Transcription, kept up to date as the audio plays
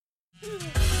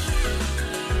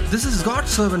This is God's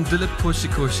servant Dilip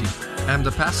Koshi. I am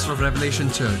the pastor of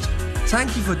Revelation Church.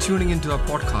 Thank you for tuning into our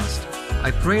podcast.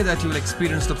 I pray that you will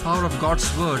experience the power of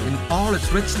God's word in all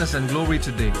its richness and glory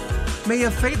today. May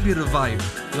your faith be revived,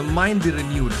 your mind be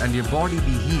renewed, and your body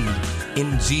be healed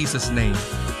in Jesus' name.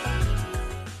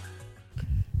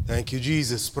 Thank you,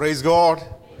 Jesus. Praise God.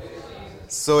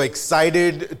 So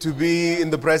excited to be in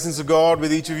the presence of God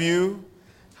with each of you.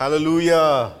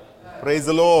 Hallelujah. Praise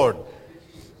the Lord.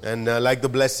 And like the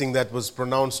blessing that was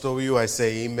pronounced over you, I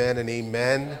say amen and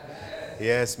amen.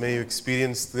 Yes, may you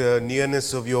experience the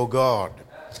nearness of your God.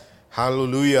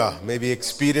 Hallelujah. Maybe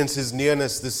experience His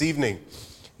nearness this evening.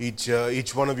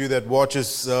 Each one of you that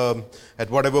watches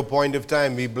at whatever point of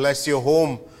time, we bless your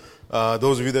home.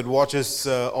 Those of you that watch us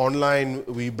online,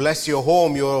 we bless your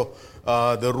home,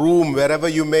 the room, wherever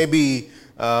you may be.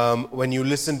 When you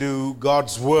listen to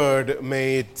God's word,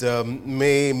 may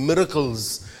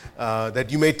miracles, that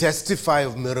you may testify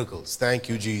of miracles. Thank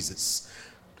you, Jesus.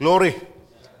 Glory.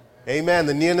 Amen.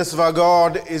 The nearness of our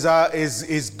God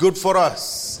is good for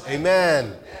us.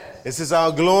 Amen. This is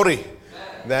our glory,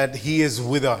 that He is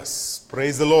with us.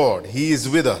 Praise the Lord. He is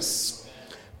with us.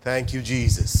 Thank you,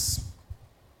 Jesus.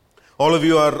 All of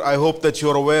you I hope that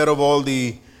you are aware of all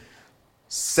the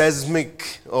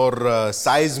seismic,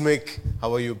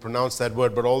 however you pronounce that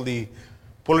word, but all the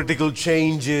political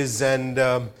changes and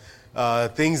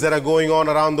things that are going on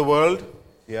around the world.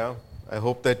 Yeah, I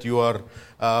hope that you are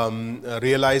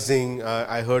realizing.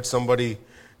 I heard somebody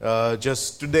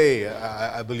just today,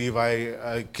 I believe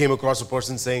I came across a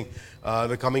person saying,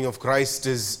 the coming of Christ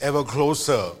is ever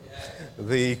closer.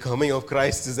 The coming of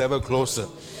Christ is ever closer.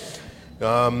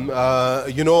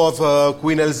 You know of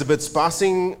Queen Elizabeth's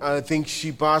passing. I think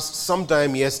she passed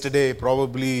sometime yesterday,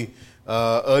 probably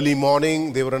early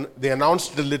morning. They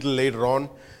announced it a little later on.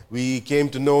 We came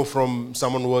to know from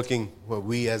someone working,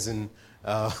 we as in,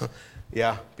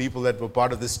 people that were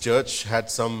part of this church, had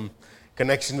some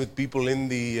connection with people in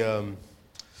the,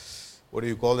 what do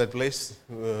you call that place?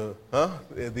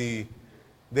 They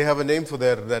have a name for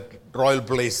that royal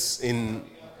place in,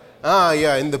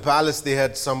 in the palace they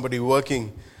had somebody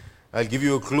working. I'll give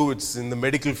you a clue, it's in the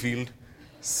medical field.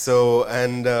 So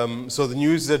the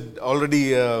news had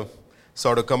already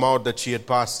sort of come out that she had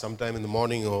passed sometime in the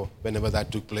morning or whenever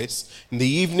that took place. In the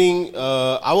evening,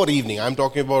 our evening, I'm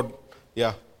talking about,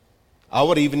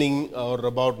 our evening, or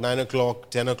about 9 o'clock,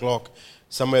 10 o'clock,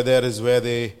 somewhere there is where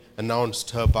they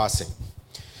announced her passing.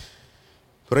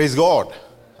 Praise God.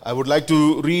 I would like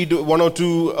to read one or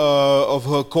two of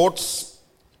her quotes.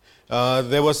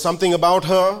 There was something about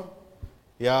her,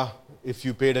 if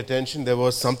you paid attention, there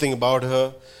was something about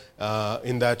her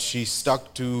in that she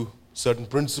stuck to certain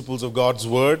principles of God's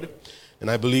word,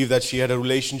 and I believe that she had a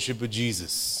relationship with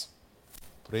Jesus.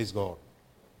 Praise God.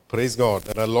 Praise God.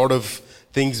 There are a lot of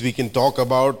things we can talk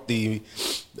about, the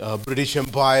British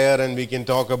Empire, and we can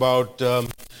talk about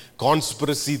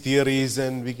conspiracy theories,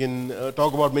 and we can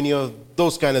talk about many of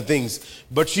those kind of things.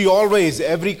 But she always,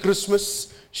 every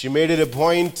Christmas, she made it a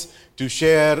point to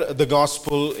share the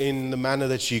gospel in the manner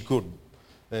that she could.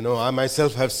 You know, I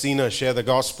myself have seen her share the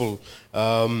gospel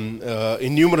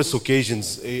in numerous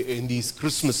occasions in these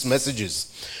Christmas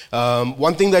messages.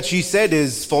 One thing that she said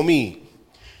is, for me,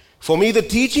 the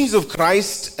teachings of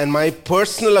Christ and my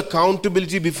personal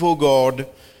accountability before God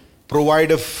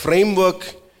provide a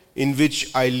framework in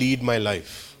which I lead my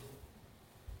life.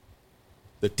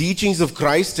 The teachings of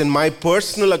Christ and my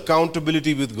personal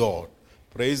accountability with God.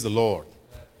 Praise the Lord.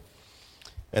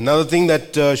 Another thing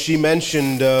that she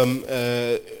mentioned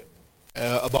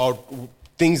about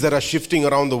things that are shifting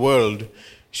around the world,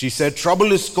 she said,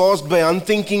 trouble is caused by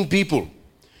unthinking people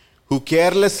who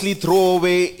carelessly throw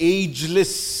away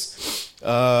ageless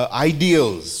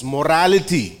ideals,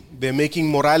 morality. They're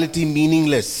making morality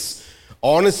meaningless.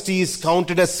 Honesty is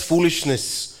counted as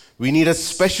foolishness. We need a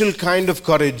special kind of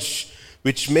courage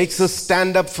which makes us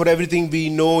stand up for everything we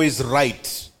know is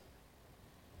right.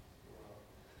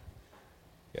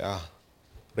 Yeah,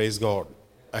 praise God.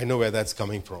 I know where that's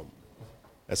coming from.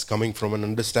 That's coming from an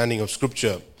understanding of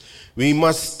Scripture. We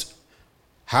must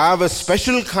have a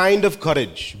special kind of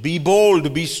courage. Be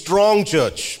bold, be strong,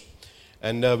 church.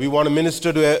 And we want to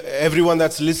minister to everyone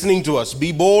that's listening to us.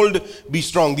 Be bold, be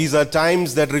strong. These are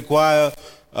times that require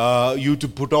you to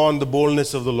put on the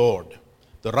boldness of the Lord.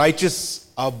 The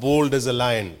righteous are bold as a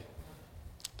lion.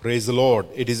 Praise the Lord.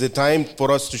 It is a time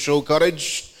for us to show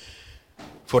courage.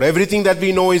 For everything that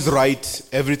we know is right,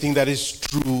 everything that is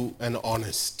true and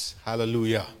honest.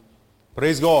 Hallelujah.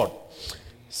 Praise God.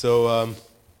 So,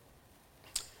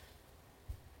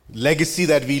 legacy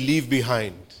that we leave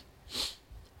behind.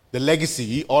 The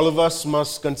legacy, all of us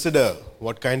must consider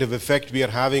what kind of effect we are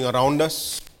having around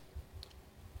us.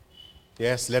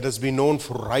 Yes, let us be known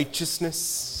for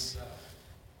righteousness,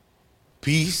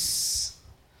 peace,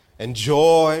 and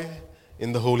joy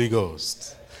in the Holy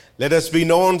Ghost. Let us be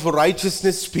known for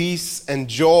righteousness, peace, and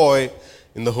joy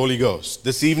in the Holy Ghost.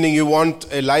 This evening you want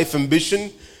a life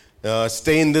ambition,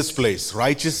 stay in this place.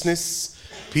 Righteousness,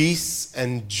 peace,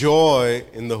 and joy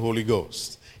in the Holy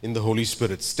Ghost, in the Holy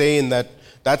Spirit. Stay in that.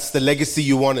 That's the legacy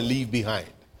you want to leave behind.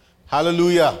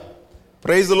 Hallelujah.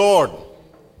 Praise the Lord.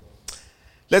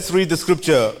 Let's read the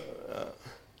scripture.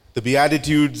 The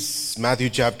Beatitudes, Matthew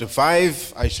chapter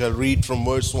 5. I shall read from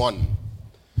verse 1.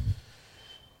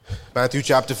 Matthew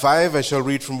chapter 5, I shall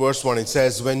read from verse 1. It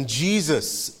says, when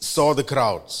Jesus saw the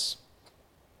crowds,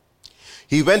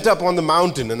 he went up on the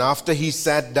mountain, and after he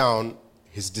sat down,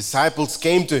 his disciples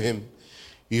came to him.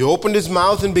 He opened his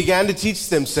mouth and began to teach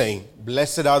them, saying,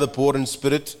 blessed are the poor in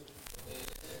spirit.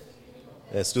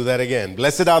 Let's do that again.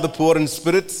 Blessed are the poor in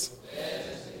spirit.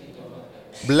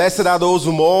 Blessed are those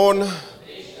who mourn.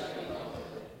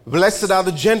 Blessed are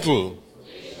the gentle.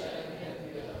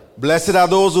 Blessed are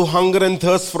those who hunger and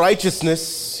thirst for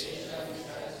righteousness.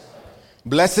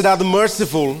 Blessed are the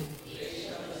merciful.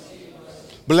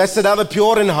 Blessed are the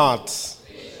pure in heart.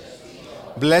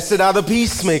 Blessed are the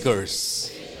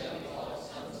peacemakers.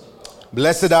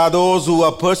 Blessed are those who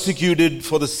are persecuted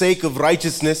for the sake of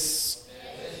righteousness.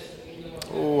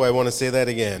 Oh, I want to say that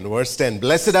again. Verse 10.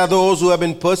 Blessed are those who have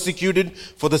been persecuted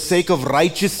for the sake of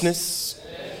righteousness.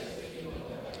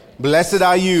 Blessed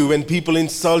are you when people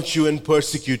insult you and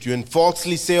persecute you and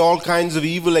falsely say all kinds of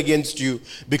evil against you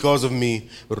because of me.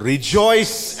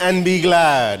 Rejoice and be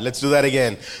glad. Let's do that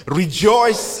again.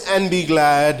 Rejoice and be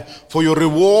glad, for your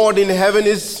reward in heaven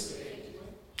is...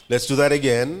 Let's do that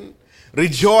again.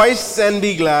 Rejoice and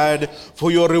be glad, for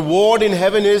your reward in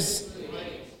heaven is...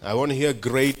 I want to hear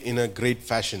great in a great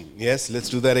fashion. Yes, let's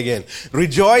do that again.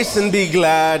 Rejoice and be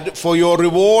glad, for your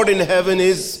reward in heaven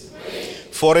is...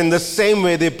 For in the same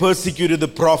way they persecuted the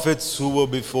prophets who were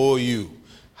before you.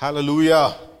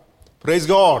 Hallelujah. Praise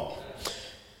God.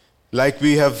 Like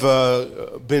we have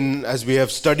as we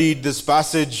have studied this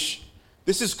passage,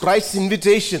 this is Christ's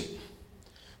invitation.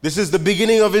 This is the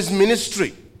beginning of his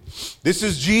ministry. This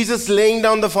is Jesus laying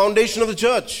down the foundation of the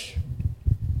church.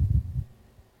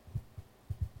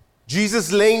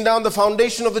 Jesus laying down the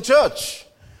foundation of the church.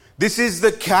 This is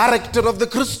the character of the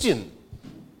Christian.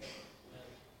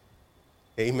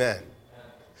 Amen.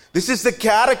 This is the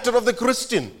character of the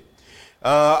Christian.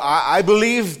 I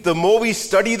believe the more we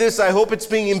study this, I hope it's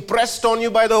being impressed on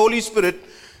you by the Holy Spirit.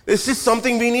 This is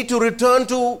something we need to return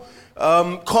to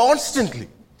constantly.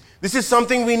 This is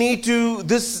something we need to,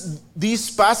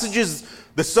 these passages,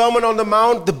 the Sermon on the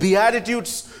Mount, the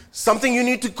Beatitudes, something you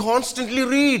need to constantly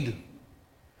read.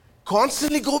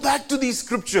 Constantly go back to these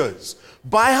scriptures.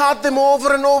 By heart them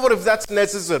over and over if that's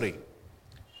necessary.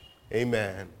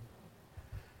 Amen.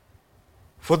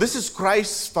 For this is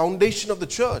Christ's foundation of the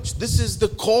church. This is the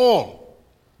call.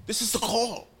 This is the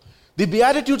call. The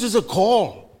Beatitudes is a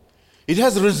call. It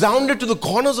has resounded to the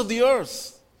corners of the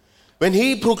earth. When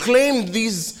he proclaimed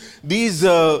these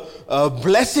blessings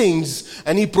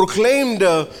and he proclaimed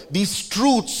these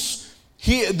truths,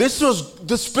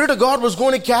 the Spirit of God was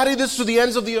going to carry this to the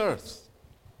ends of the earth.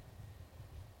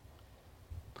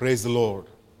 Praise the Lord.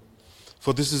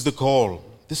 For this is the call.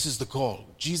 This is the call.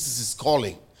 Jesus is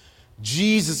calling.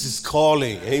 Jesus is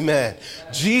calling. Amen.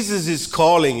 Jesus is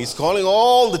calling. He's calling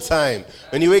all the time.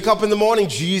 When you wake up in the morning,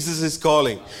 Jesus is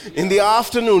calling. In the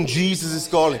afternoon, Jesus is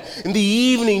calling. In the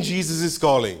evening, Jesus is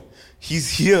calling.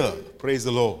 He's here. Praise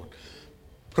the Lord.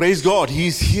 Praise God.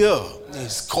 He's here.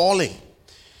 He's calling.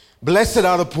 Blessed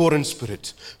are the poor in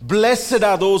spirit. Blessed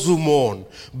are those who mourn.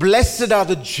 Blessed are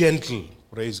the gentle.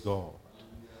 Praise God.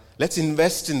 Let's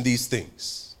invest in these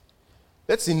things.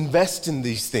 Let's invest in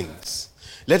these things.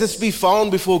 Let us be found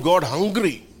before God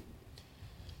hungry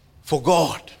for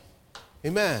God.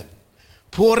 Amen.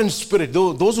 Poor in spirit,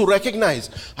 those who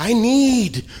recognize, I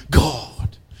need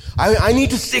God. I need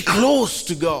to stay close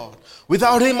to God.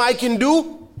 Without Him I can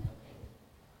do.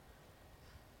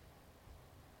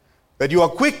 That you are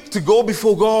quick to go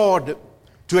before God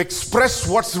to express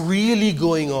what's really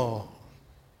going on.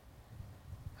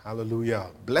 Hallelujah.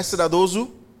 Blessed are those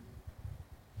who,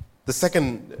 the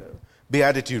second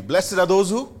Beatitude, blessed are those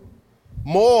who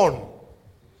mourn.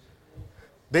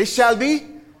 They shall be.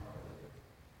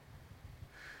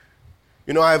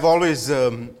 You know, I've always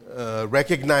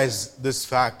recognized this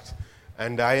fact,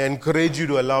 and I encourage you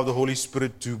to allow the Holy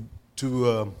Spirit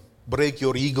to break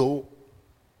your ego.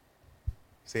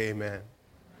 Say amen.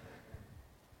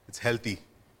 It's healthy.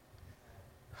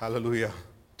 Hallelujah.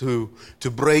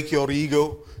 to break your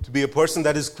ego, to be a person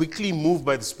that is quickly moved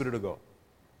by the Spirit of God.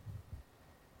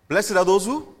 Blessed are those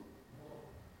who?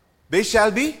 They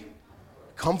shall be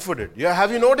comforted. Yeah,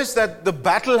 have you noticed that the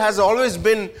battle has always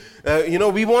been,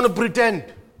 we want to pretend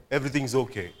everything's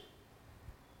okay.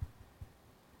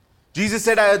 Jesus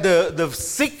said, the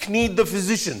sick need the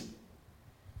physician.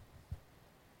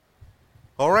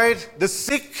 All right? The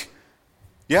sick,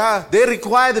 they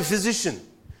require the physician.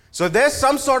 So there's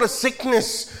some sort of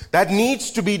sickness that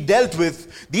needs to be dealt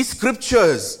with. These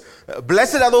scriptures,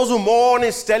 blessed are those who mourn,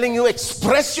 is telling you,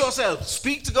 express yourself,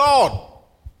 speak to God.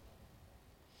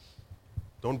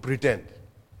 Don't pretend.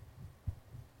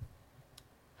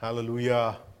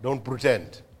 Hallelujah. Don't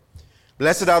pretend.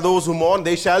 Blessed are those who mourn,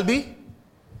 they shall be.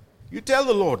 You tell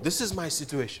the Lord, this is my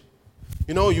situation.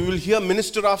 You will hear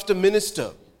minister after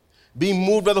minister being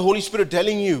moved by the Holy Spirit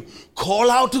telling you,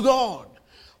 call out to God.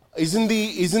 Isn't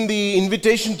the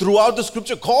invitation throughout the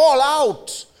scripture, call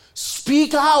out,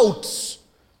 speak out.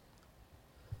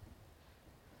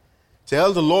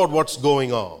 Tell the Lord what's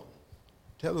going on.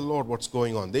 Tell the Lord what's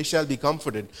going on. They shall be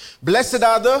comforted. Blessed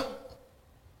are the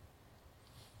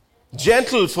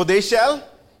gentle, for they shall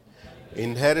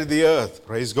inherit the earth.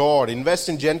 Praise God. Invest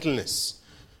in gentleness.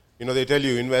 They tell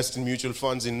you, invest in mutual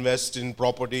funds, invest in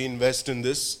property, invest in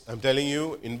this. I'm telling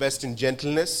you, invest in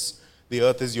gentleness. The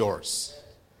earth is yours.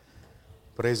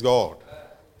 Praise God.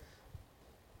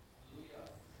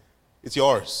 It's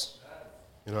yours.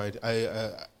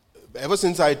 Ever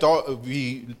since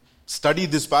we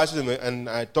studied this passage and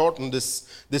I taught on this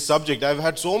subject, I've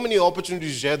had so many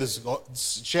opportunities to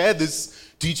share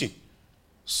this teaching.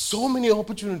 So many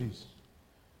opportunities.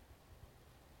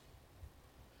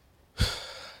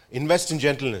 Invest in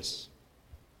gentleness.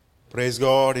 Praise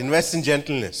God. Invest in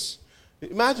gentleness.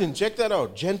 Imagine, check that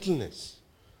out. Gentleness.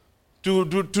 To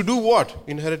do what?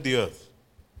 Inherit the earth.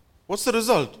 What's the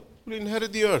result? You'll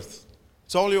inherit the earth.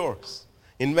 It's all yours.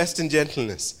 Invest in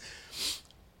gentleness.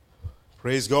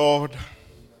 Praise God.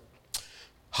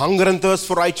 Hunger and thirst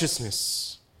for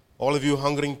righteousness. All of you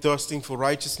hungering, thirsting for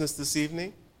righteousness this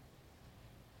evening?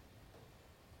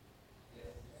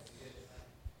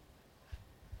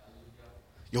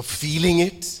 You're feeling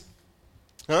it?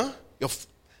 Huh?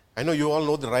 I know you all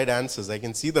know the right answers. I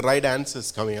can see the right answers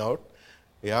coming out.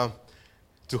 Yeah.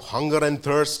 To hunger and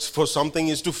thirst for something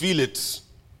is to feel it.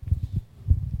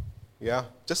 Yeah.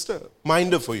 Just a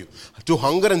reminder for you. To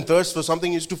hunger and thirst for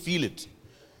something is to feel it.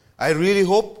 I really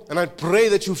hope and I pray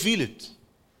that you feel it.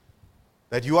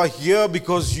 That you are here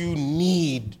because you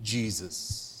need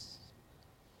Jesus.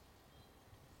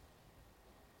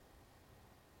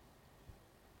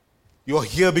 You are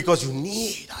here because you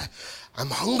need. I'm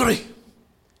hungry.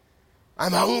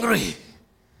 I'm hungry.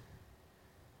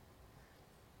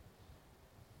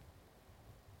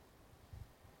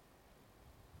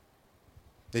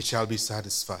 They shall be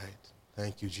satisfied.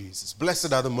 Thank you, Jesus.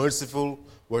 Blessed are the merciful.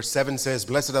 Verse 7 says,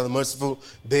 blessed are the merciful.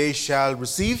 They shall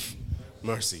receive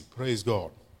mercy. Praise God.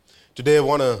 Today I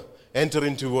want to enter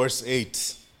into verse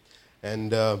 8.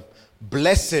 And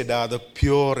blessed are the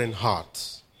pure in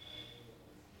heart.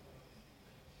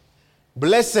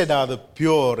 Blessed are the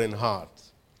pure in heart,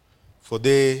 for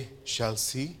they shall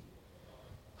see.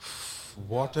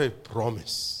 What a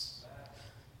promise.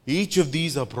 Each of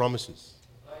these are promises.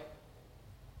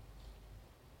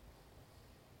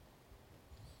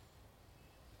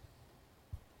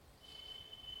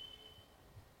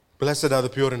 Blessed are the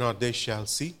pure in heart, they shall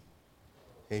see.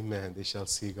 Amen. They shall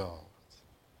see God.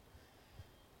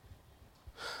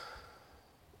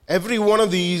 Every one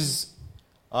of these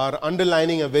are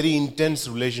underlining a very intense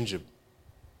relationship.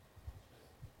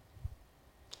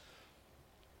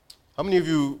 How many of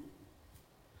you,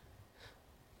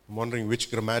 I'm wondering which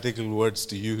grammatical words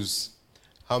to use.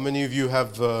 How many of you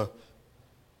have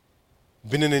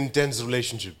been in an intense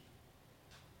relationship?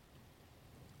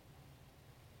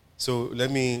 So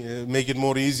let me make it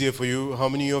more easier for you. How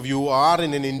many of you are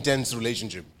in an intense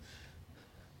relationship?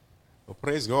 Oh,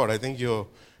 praise God. I think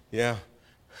yeah.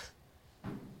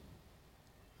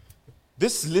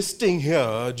 This listing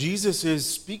here, Jesus is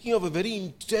speaking of a very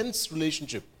intense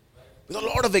relationship with a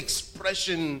lot of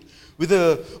expression, with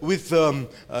a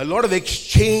lot of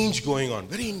exchange going on.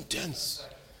 Very intense.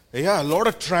 Yeah, a lot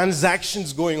of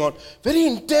transactions going on. Very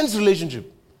intense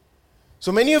relationship.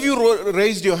 So many of you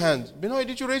raised your hands. Binoy,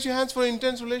 did you raise your hands for an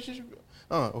intense relationship?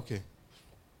 Ah, okay.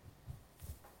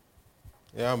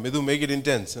 Yeah, Midhu, make it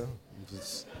intense. Huh?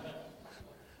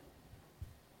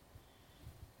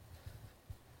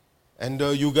 And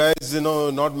you guys,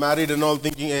 not married and all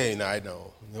thinking, hey, I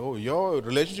know. No, your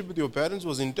relationship with your parents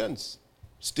was intense.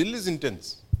 Still is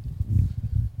intense.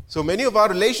 So many of our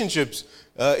relationships,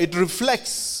 it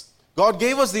reflects, God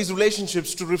gave us these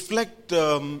relationships to reflect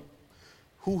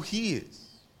who He is.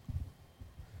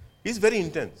 He's very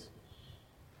intense.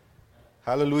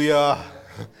 Hallelujah.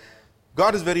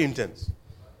 God is very intense.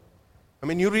 I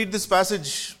mean, you read this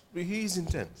passage, He's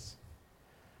intense.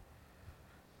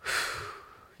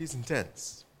 He's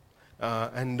intense.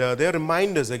 And they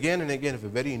remind us again and again of a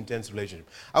very intense relationship.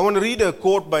 I want to read a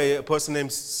quote by a person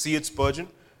named C.H. Spurgeon.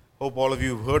 Hope all of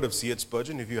you have heard of C.H.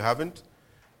 Spurgeon. If you haven't,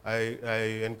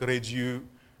 I encourage you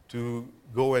to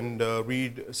go and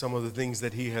read some of the things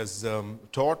that he has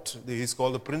taught. He's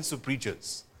called the Prince of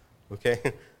Preachers.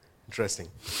 Okay? Interesting.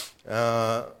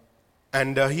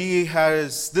 And he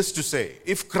has this to say: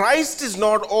 if Christ is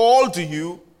not all to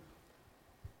you,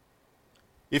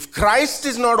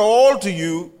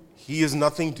 He is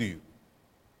nothing to you.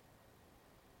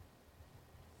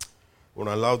 I want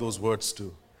to allow those words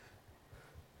to.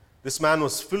 This man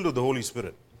was filled with the Holy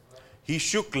Spirit. He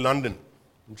shook London.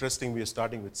 Interesting, we are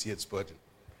starting with C.H. Spurgeon.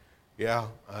 Yeah,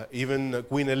 even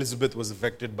Queen Elizabeth was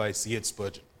affected by C.H.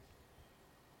 Spurgeon.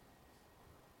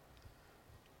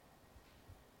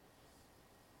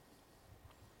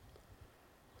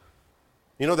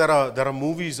 You know, there are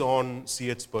movies on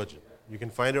C.H. Spurgeon. You can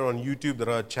find it on YouTube.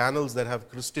 There are channels that have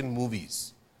Christian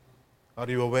movies. Are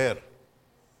you aware?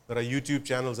 There are YouTube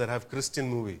channels that have Christian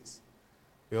movies.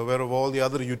 You're aware of all the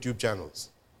other YouTube channels.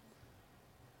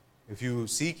 If you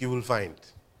seek, you will find.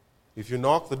 If you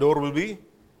knock, the door will be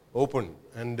open.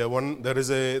 And there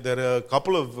are a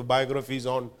couple of biographies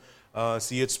on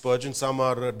C.H. Spurgeon. Some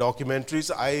are documentaries.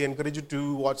 I encourage you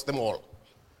to watch them all.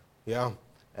 Yeah.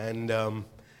 And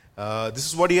this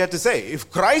is what he had to say. If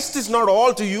Christ is not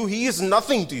all to you, He is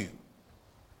nothing to you.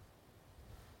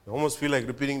 I almost feel like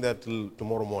repeating that till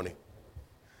tomorrow morning.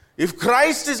 If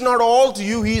Christ is not all to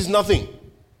you, He is nothing.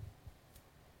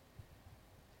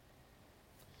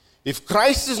 If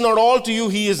Christ is not all to you,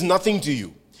 He is nothing to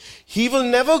you. He will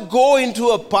never go into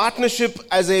a partnership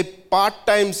as a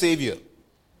part-time savior.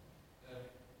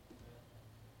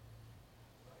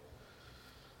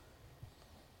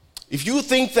 If you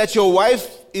think that your wife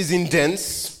is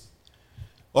intense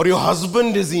or your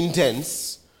husband is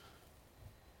intense,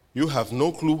 you have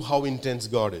no clue how intense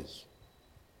God is.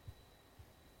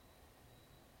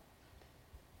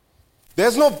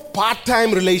 There's no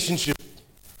part-time relationship.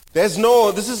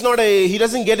 He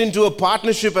doesn't get into a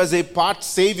partnership as a part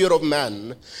savior of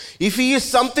man. If He is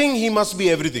something, He must be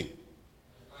everything.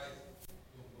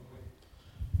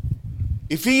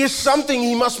 If He is something,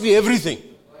 He must be everything.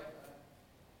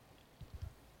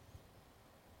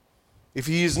 If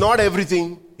He is not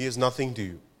everything, He is nothing to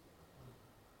you.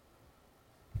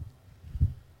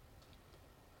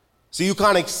 So you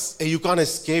can't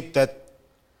escape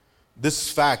this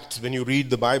fact when you read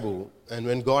the Bible, and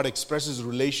when God expresses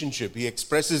relationship, He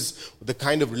expresses the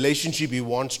kind of relationship He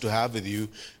wants to have with you.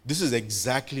 This is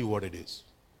exactly what it is.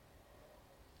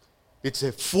 It's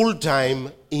a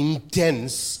full-time,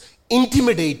 intense,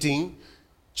 intimidating,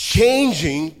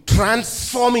 changing,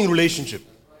 transforming relationship.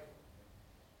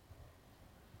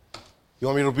 You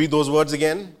want me to repeat those words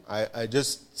again? I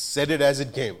just said it as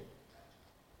it came.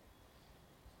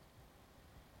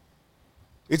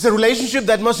 It's a relationship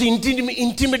that must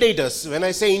intimidate us. When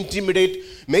I say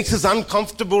intimidate, makes us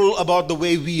uncomfortable about the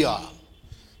way we are.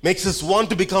 Makes us want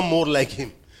to become more like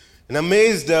Him. And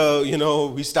amazed,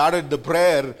 we started the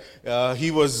prayer.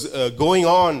 He was going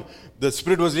on. The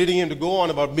Spirit was leading him to go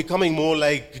on about becoming more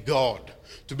like God.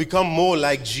 To become more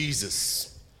like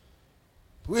Jesus.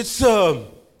 It's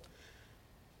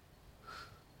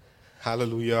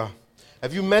hallelujah.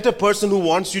 Have you met a person who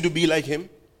wants you to be like him?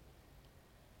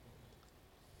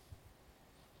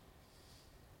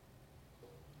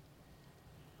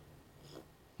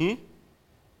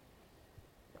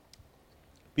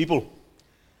 People.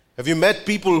 Have you met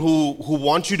people who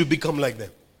want you to become like them?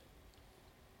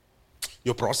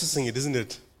 You're processing it, isn't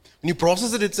it? When you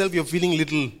process it itself, you're feeling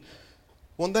little,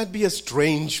 won't that be a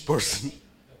strange person?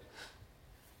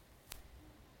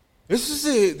 This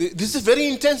is very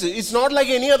intense. It's not like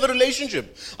any other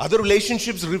relationship. Other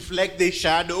relationships reflect, they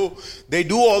shadow, they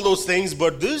do all those things,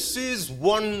 but this is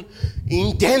one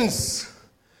intense,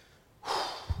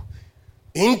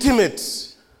 intimate.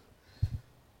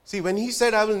 See, when He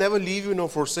said, I will never leave you nor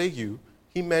forsake you,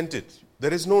 He meant it.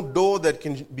 There is no door that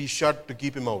can be shut to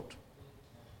keep Him out.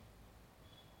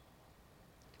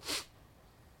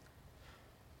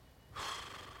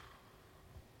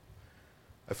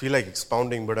 I feel like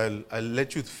expounding, but I'll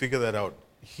let you figure that out.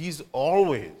 He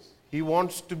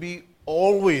wants to be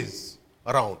always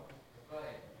around.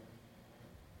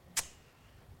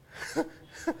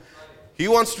 He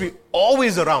wants to be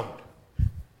always around.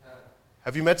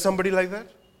 Have you met somebody like that?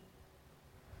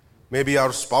 Maybe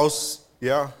our spouse,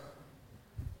 yeah.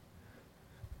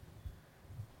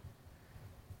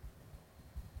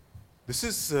 This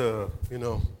is,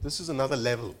 this is another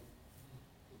level.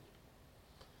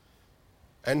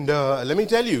 And let me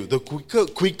tell you, the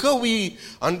quicker we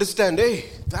understand, hey,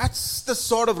 that's the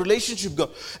sort of relationship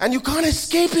God, and you can't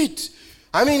escape it.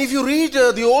 I mean, if you read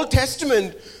the Old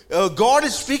Testament, God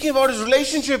is speaking about His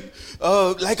relationship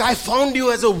like I found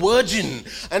you as a virgin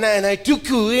and I took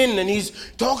you in, and He's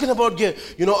talking about,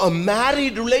 a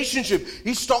married relationship.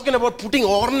 He's talking about putting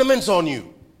ornaments on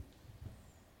you.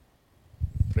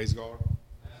 Praise God.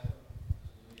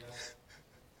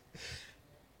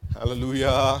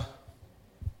 Hallelujah.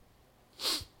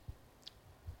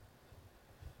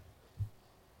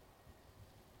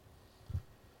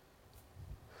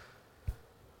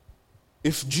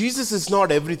 If Jesus is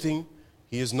not everything,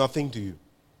 He is nothing to you.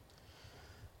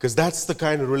 Because that's the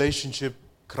kind of relationship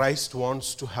Christ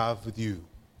wants to have with you.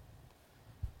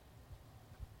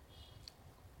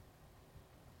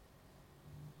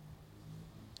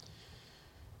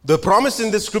 The promise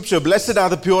in this scripture, blessed are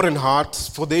the pure in heart,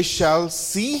 for they shall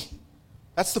see.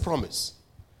 That's the promise.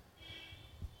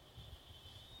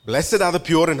 Blessed are the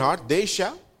pure in heart, they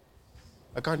shall.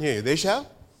 I can't hear you. They shall.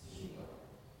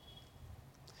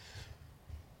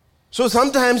 So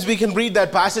sometimes we can read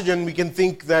that passage and we can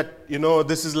think that,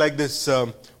 this is like this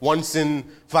once in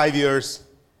 5 years.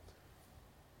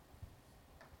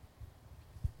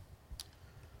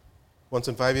 Once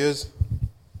in 5 years?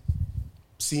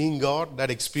 Seeing God, that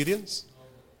experience?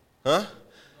 Huh?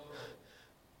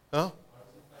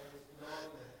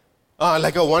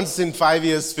 Like a once in 5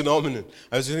 years phenomenon.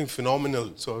 I was using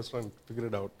phenomenal, so I was trying to figure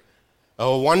it out.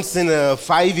 Once in a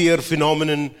 5 year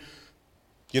phenomenon,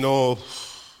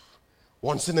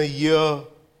 once in a year.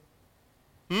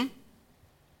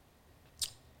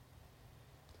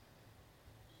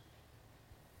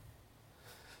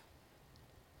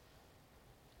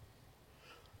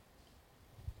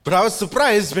 But I was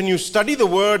surprised when you study the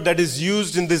word that is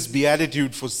used in this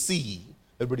beatitude for see.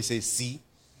 Everybody say see.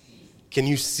 Can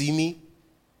you see me?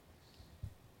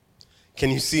 Can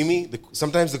you see me?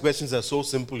 Sometimes the questions are so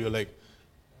simple, you're like,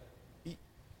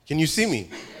 can you see me?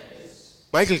 Yes.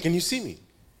 Michael, can you see me?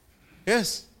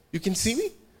 Yes. You can see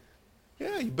me?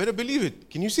 Yeah, you better believe it.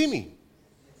 Can you see me?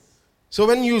 Yes. So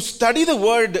when you study the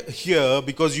word here,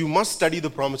 because you must study the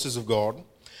promises of God,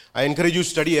 I encourage you to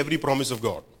study every promise of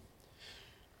God.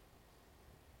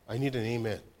 I need an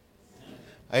amen.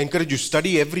 I encourage you,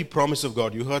 study every promise of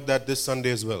God. You heard that this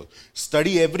Sunday as well.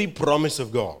 Study every promise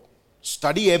of God.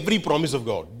 Study every promise of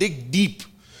God. Dig deep.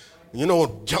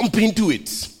 Jump into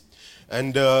it.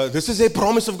 And this is a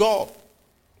promise of God.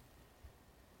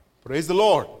 Praise the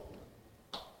Lord.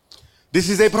 This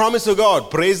is a promise of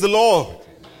God. Praise the Lord.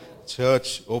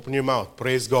 Church, open your mouth.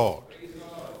 Praise God.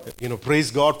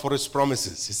 Praise God for His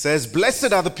promises. He says,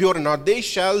 blessed are the pure in heart, they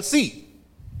shall see.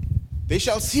 They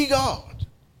shall see God.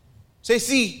 Say,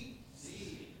 see.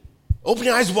 See. Open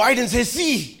your eyes wide and say,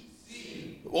 see.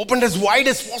 See. Open as wide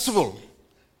as possible.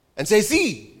 And say,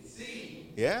 see. See.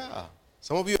 Yeah.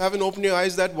 Some of you haven't opened your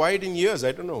eyes that wide in years.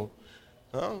 I don't know.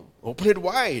 Open it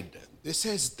wide. It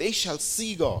says, they shall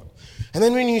see God. And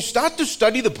then when you start to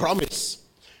study the promise,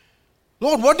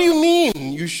 Lord, what do you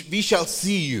mean we shall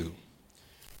see you?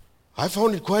 I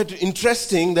found it quite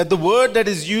interesting that the word that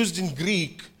is used in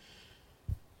Greek,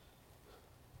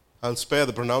 I'll spare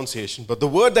the pronunciation, but the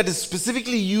word that is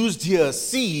specifically used here,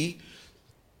 see,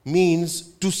 means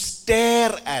to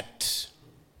stare at.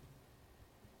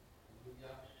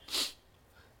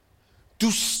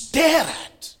 To stare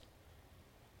at.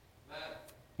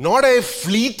 Not a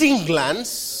fleeting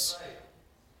glance.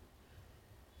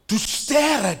 To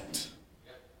stare at.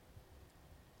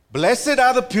 Blessed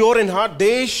are the pure in heart,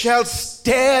 they shall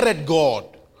stare at God.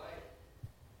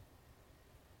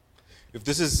 If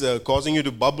this is causing you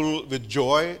to bubble with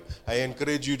joy, I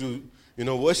encourage you to,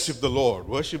 worship the Lord,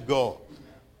 worship God.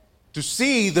 To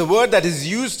see, the word that is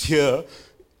used here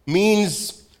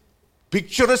means,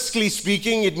 picturesquely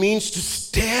speaking, it means to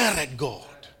stare at God.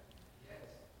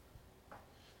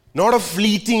 Not a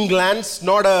fleeting glance,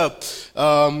 not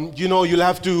you'll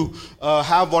have to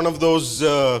have one of those,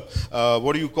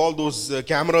 what do you call those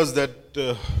cameras that,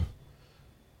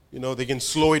 they can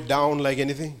slow it down like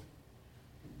anything.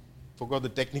 Forgot the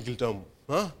technical term.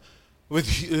 With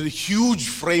huge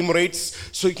frame rates,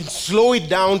 so you can slow it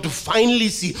down to finally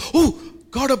see, oh,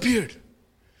 God appeared.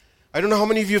 I don't know how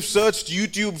many of you have searched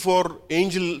YouTube for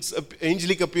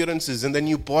angelic appearances, and then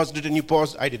you paused it and you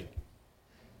paused. I did it.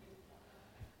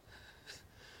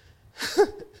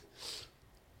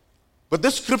 But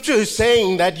this scripture is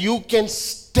saying that you can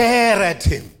stare at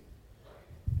him.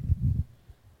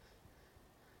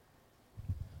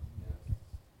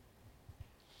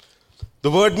 The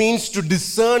word means to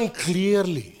discern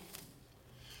clearly.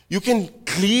 You can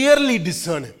clearly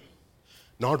discern him.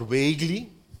 Not vaguely,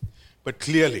 but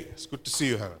clearly. It's good to see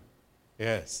you, Hannah.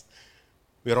 Yes.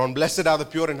 We are on blessed are the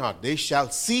pure in heart. They shall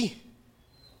see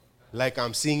like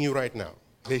I'm seeing you right now.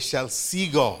 They shall see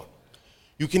God.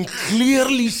 You can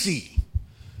clearly see.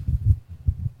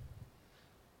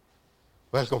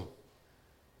 Welcome.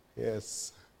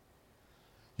 Yes.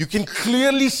 You can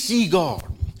clearly see God.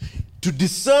 To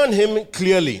discern him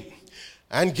clearly.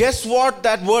 And guess what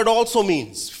that word also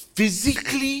means?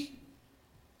 Physically.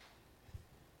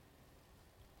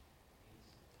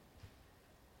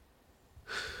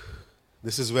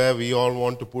 This is where we all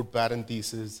want to put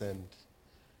parentheses and,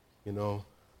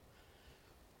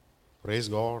 praise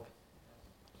God.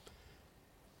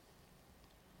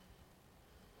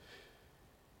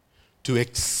 To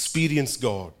experience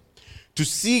God. To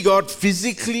see God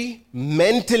physically,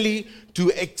 mentally, to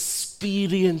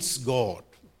experience God.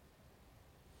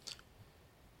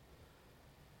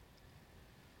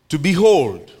 To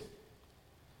behold,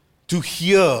 to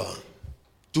hear,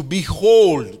 to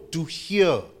behold, to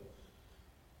hear.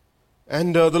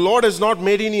 And the Lord has not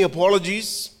made any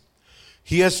apologies.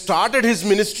 He has started his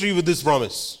ministry with this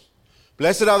promise.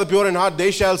 Blessed are the pure in heart,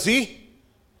 they shall see.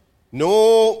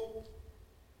 No,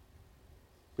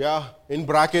 in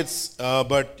brackets,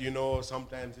 but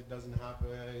sometimes it doesn't happen.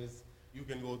 You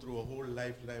can go through a whole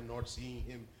lifetime not seeing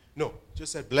him. No,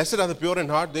 just said, blessed are the pure in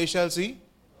heart, they shall see.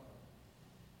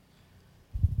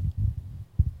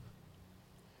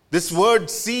 This word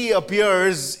see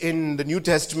appears in the New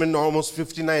Testament almost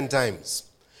 59 times.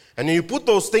 And when you put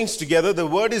those things together, the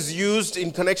word is used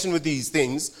in connection with these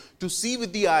things to see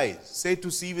with the eyes. Say to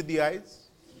see with the eyes.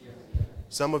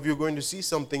 Some of you are going to see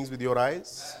some things with your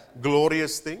eyes.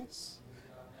 Glorious things.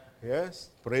 Yes,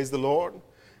 praise the Lord.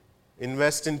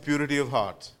 Invest in purity of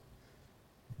heart.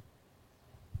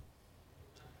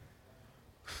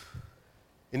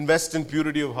 Invest in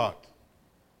purity of heart.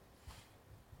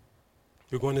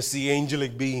 You're going to see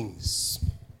angelic beings.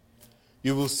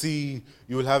 You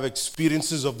will have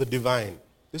experiences of the divine.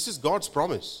 This is God's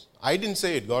promise. I didn't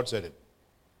say it, God said it.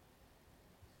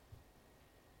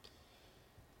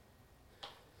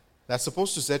 That's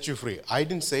supposed to set you free. I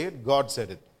didn't say it, God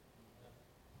said it.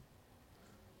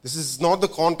 This is not the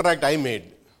contract I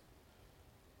made.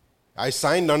 I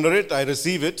signed under it, I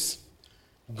receive it.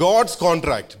 God's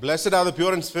contract. Blessed are the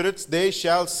pure in spirits, they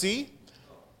shall see.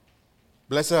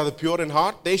 Blessed are the pure in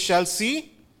heart, they shall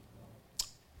see.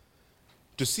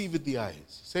 To see with the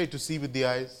eyes. Say to see with the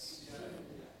eyes.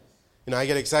 I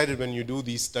get excited when you do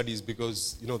these studies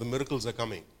because, the miracles are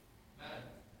coming.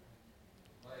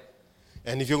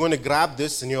 And if you're going to grab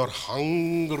this and you're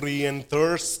hungry and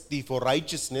thirsty for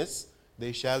righteousness,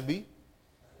 they shall be.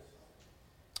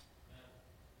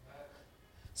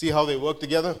 See how they work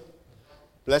together?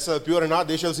 Blessed are the pure in heart,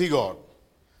 they shall see God.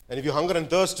 And if you hunger and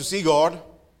thirst to see God,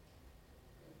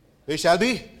 they shall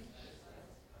be.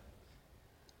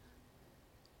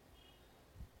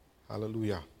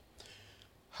 Hallelujah.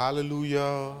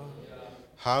 Hallelujah.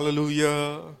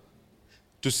 Hallelujah.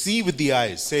 To see with the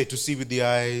eyes. Say to see with the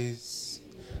eyes.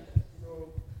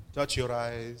 Touch your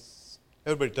eyes.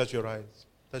 Everybody touch your eyes.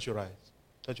 Touch your eyes.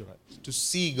 Touch your eyes. To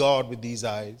see God with these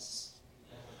eyes.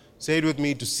 Say it with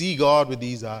me. To see God with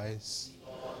these eyes.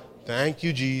 Thank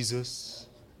you, Jesus.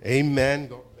 Amen.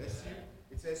 God bless you.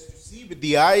 It says to see with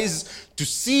the eyes, to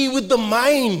see with the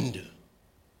mind.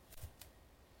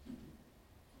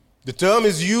 The term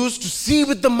is used to see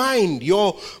with the mind.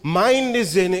 Your mind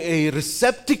is in a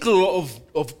receptacle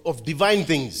of divine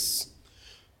things.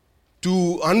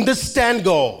 To understand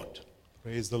God.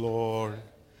 Praise the Lord.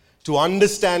 To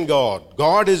understand God.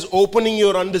 God is opening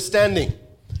your understanding.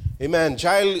 Amen.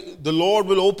 Child, the Lord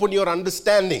will open your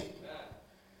understanding.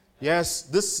 Yes,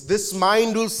 this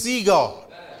mind will see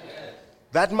God.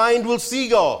 That mind will see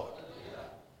God.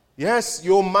 Yes,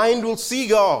 your mind will see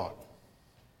God.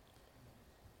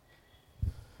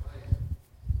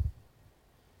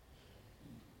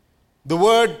 The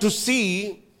word to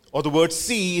see, or the word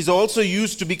see, is also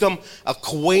used to become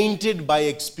acquainted by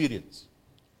experience.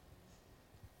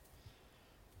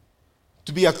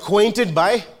 To be acquainted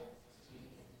by,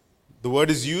 the word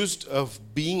is used of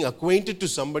being acquainted to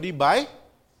somebody by,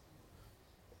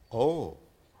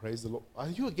 praise the Lord. Are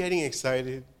you getting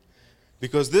excited?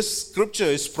 Because this scripture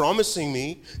is promising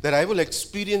me that I will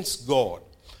experience God.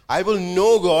 I will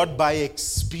know God by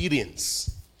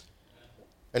experience.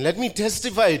 And let me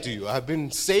testify to you. I've been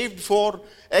saved for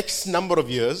X number of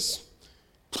years.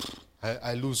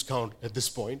 I lose count at this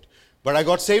point. But I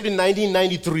got saved in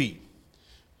 1993.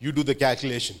 You do the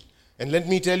calculation. And let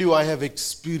me tell you, I have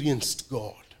experienced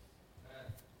God.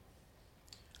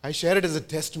 I share it as a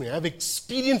testimony. I have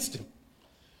experienced Him.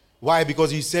 Why?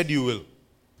 Because He said you will.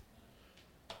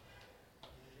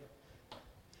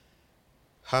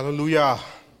 Hallelujah.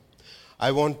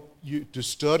 I want you to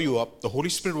stir you up. The Holy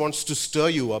Spirit wants to stir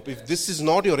you up. If this is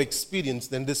not your experience,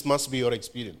 then this must be your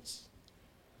experience.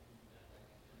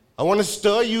 I want to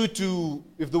stir you to,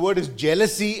 if the word is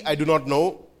jealousy, I do not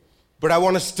know. But I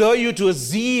want to stir you to a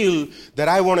zeal that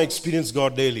I want to experience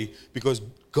God daily because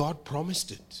God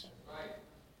promised it.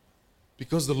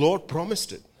 Because the Lord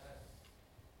promised it.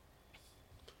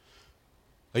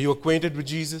 Are you acquainted with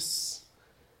Jesus?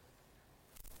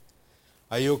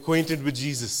 Are you acquainted with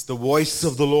Jesus? The voice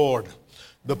of the Lord,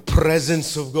 the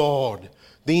presence of God,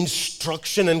 the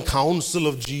instruction and counsel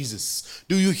of Jesus.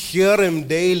 Do you hear Him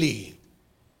daily?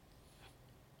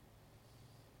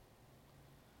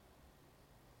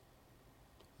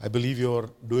 I believe you're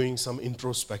doing some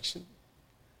introspection.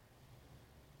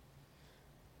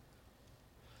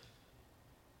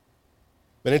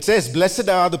 When it says, blessed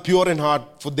are the pure in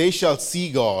heart, for they shall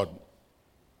see God.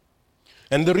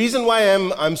 And the reason why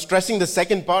I'm stressing the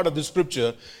second part of the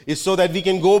scripture is so that we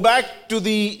can go back to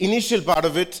the initial part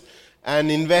of it and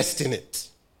invest in it.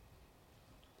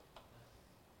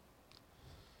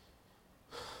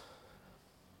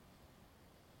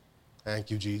 Thank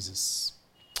you, Jesus.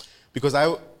 Because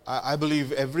I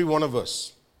believe every one of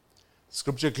us,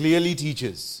 Scripture clearly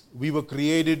teaches, we were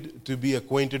created to be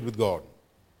acquainted with God.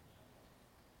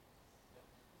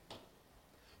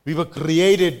 We were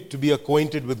created to be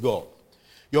acquainted with God.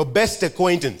 Your best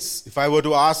acquaintance, if I were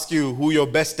to ask you who your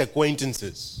best acquaintance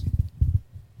is,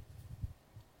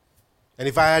 and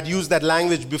if I had used that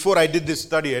language before I did this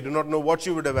study, I do not know what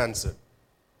you would have answered.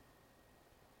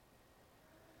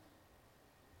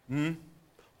 Who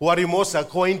are you most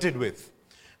acquainted with?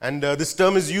 And this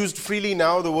term is used freely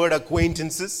now, the word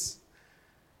acquaintances.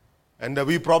 And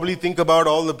we probably think about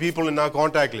all the people in our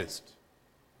contact list.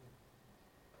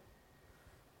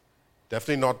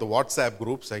 Definitely not the WhatsApp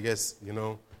groups, I guess,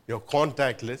 your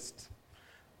contact list.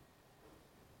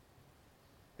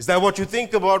 Is that what you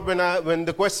think about when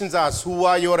the question's asked, who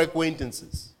are your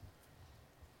acquaintances?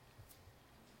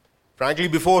 Frankly,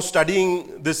 before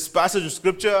studying this passage of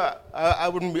Scripture, I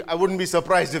wouldn't be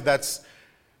surprised if that's...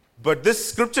 But this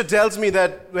Scripture tells me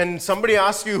that when somebody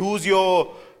asks you who's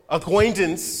your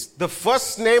acquaintance, the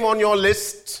first name on your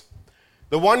list,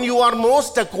 the one you are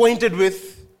most acquainted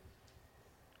with,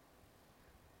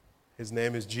 His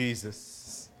name is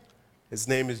Jesus. His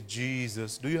name is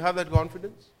Jesus. Do you have that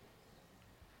confidence?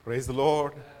 Praise the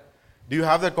Lord. Do you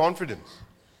have that confidence?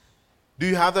 Do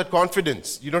you have that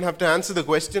confidence? You don't have to answer the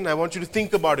question. I want you to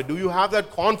think about it. Do you have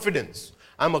that confidence?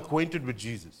 I'm acquainted with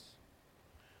Jesus.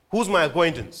 Who's my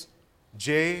acquaintance?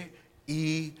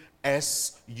 J-E-S-U-S.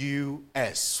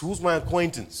 Who's my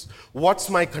acquaintance? What's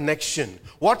my connection?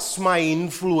 What's my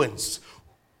influence?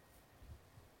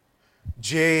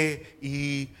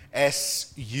 J-E-S-U-S.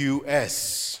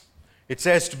 It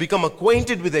says to become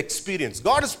acquainted with experience.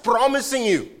 God is promising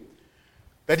you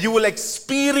that you will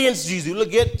experience Jesus. You will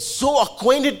get so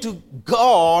acquainted to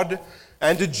God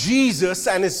and to Jesus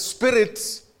and His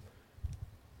Spirit.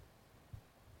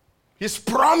 He's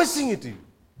promising it to you.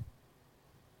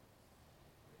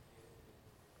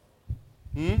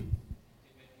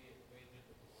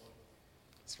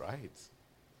 That's right.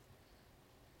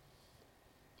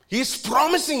 He's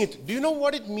promising it. Do you know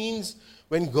what it means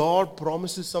when God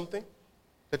promises something?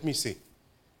 Let me see.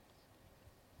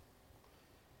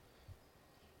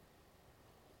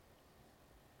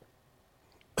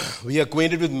 We are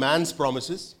acquainted with man's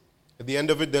promises. At the end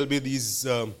of it, there'll be these,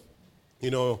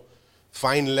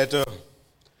 fine letter,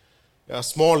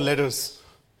 small letters,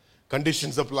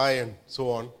 conditions apply, and so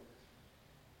on.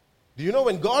 Do you know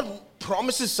when God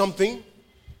promises something,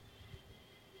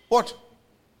 what?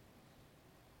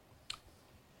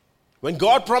 When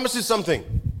God promises something,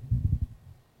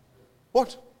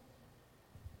 what?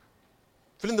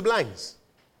 Fill in the blanks.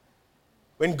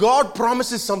 When God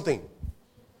promises something,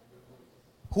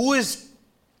 who is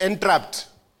entrapped?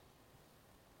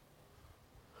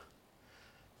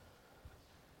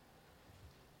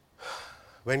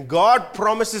 When God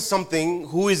promises something,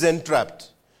 who is entrapped?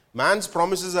 Man's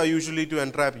promises are usually to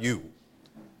entrap you.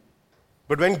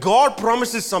 But when God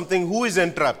promises something, who is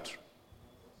entrapped?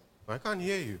 I can't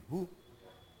hear you.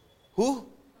 Who?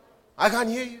 I can't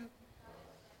hear you.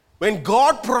 When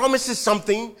God promises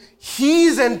something, He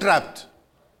is entrapped.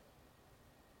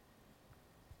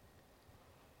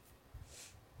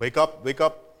 Wake up, wake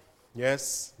up.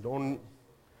 Yes, don't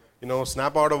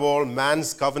snap out of all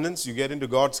man's covenants, you get into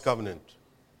God's covenant.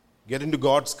 Get into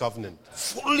God's covenant.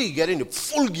 Fully get into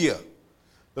full gear.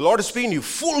 The Lord is speaking to you,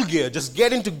 full gear. Just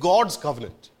get into God's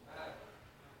covenant.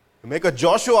 Make a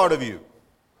Joshua out of you.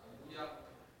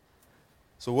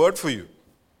 It's a word for you.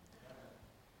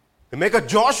 Make a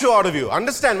Joshua out of you.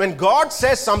 Understand, when God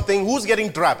says something, who's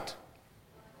getting trapped?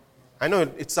 I know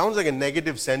it sounds like a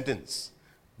negative sentence,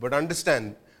 but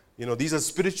understand, these are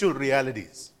spiritual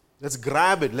realities. Let's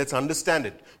grab it. Let's understand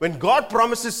it. When God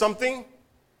promises something,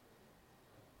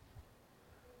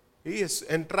 He has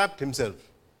entrapped Himself.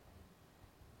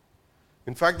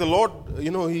 In fact, the Lord,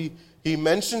 He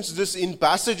mentions this in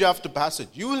passage after passage.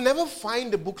 You will never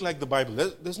find a book like the Bible.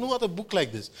 There's no other book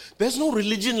like this. There's no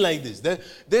religion like this.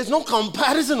 There's no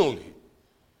comparison only.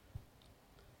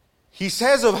 He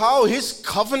says of how His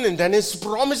covenant and His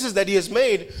promises that He has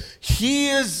made, He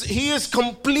is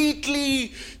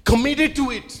completely committed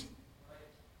to it.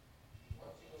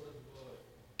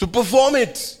 To perform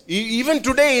it. Even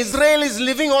today, Israel is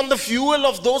living on the fuel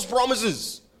of those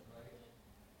promises.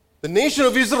 The nation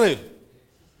of Israel.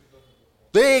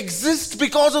 They exist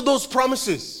because of those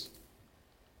promises.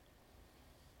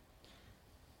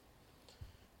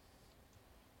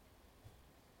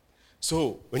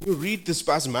 So, when you read this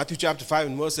passage, Matthew chapter 5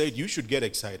 and verse 8, you should get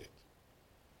excited.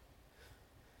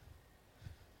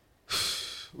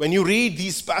 When you read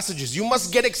these passages, you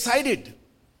must get excited.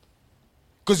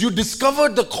 Because you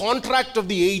discovered the contract of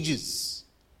the ages.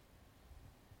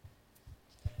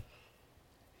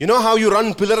 You know how you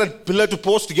run pillar to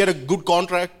post to get a good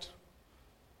contract?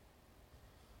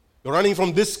 You're running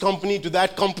from this company to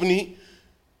that company.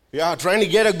 Trying to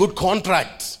get a good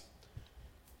contract.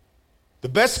 The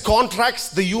best contracts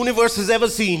the universe has ever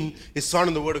seen is found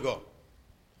in the Word of God.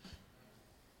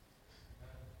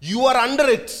 You are under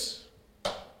it.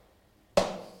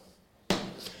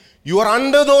 You are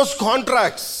under those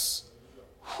contracts.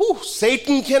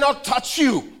 Satan cannot touch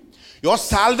you. Your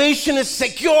salvation is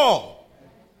secure.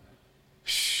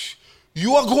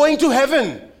 You are going to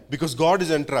heaven because God is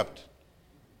entrapped.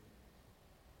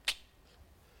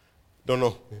 Don't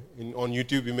know. On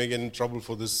YouTube, we may get in trouble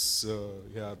for this.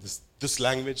 This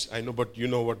language. I know, but you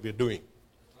know what we're doing.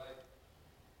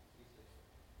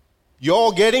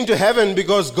 You're getting to heaven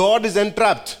because God is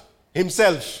entrapped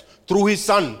Himself through His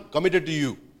Son committed to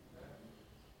you.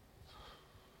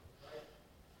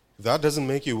 If that doesn't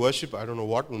make you worship, I don't know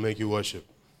what will make you worship.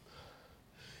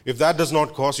 If that does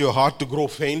not cause your heart to grow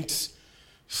faint,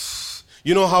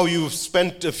 you know how you've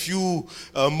spent a few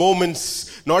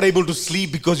moments not able to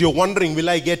sleep because you're wondering, will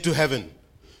I get to heaven?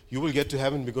 You will get to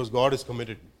heaven because God is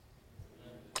committed.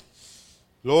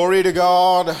 Glory to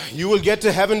God. You will get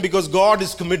to heaven because God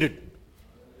is committed.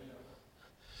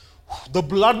 The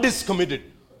blood is committed.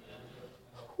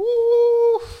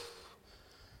 Woo.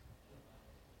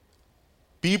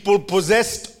 People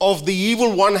possessed of the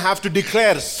evil one have to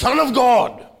declare, Son of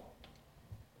God.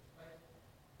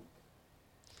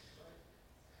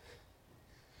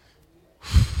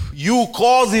 You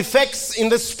cause effects in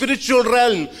the spiritual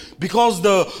realm because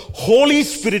the Holy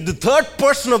Spirit, the third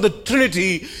person of the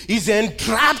Trinity, is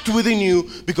entrapped within you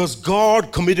because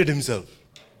God committed Himself.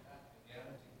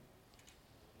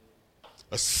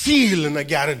 A seal and a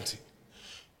guarantee.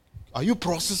 Are you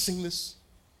processing this?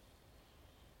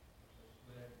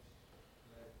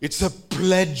 It's a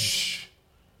pledge.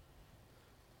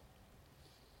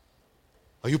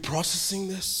 Are you processing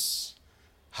this?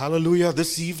 Hallelujah.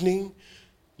 This evening,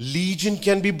 legion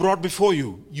can be brought before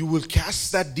you. You will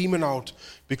cast that demon out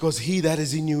because he that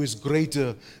is in you is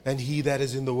greater than he that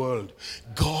is in the world.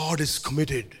 God is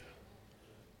committed.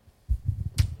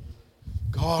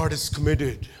 God is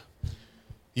committed.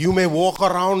 You may walk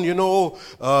around,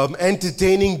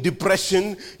 entertaining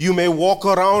depression. You may walk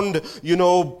around,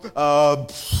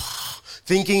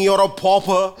 thinking you're a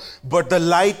pauper, but the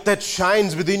light that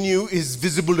shines within you is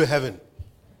visible to heaven.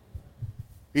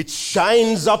 It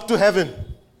shines up to heaven.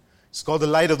 It's called the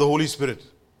light of the Holy Spirit.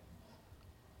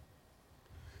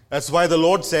 That's why the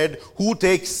Lord said, who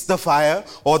takes the fire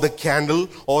or the candle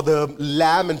or the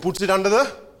lamp and puts it under the...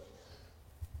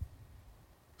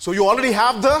 So you already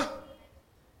have the...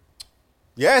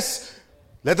 Yes,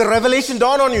 let the revelation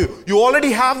dawn on you. You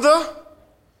already have the...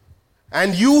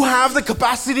 And you have the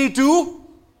capacity to...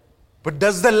 But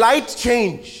does the light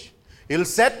change? It'll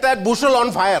set that bushel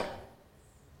on fire.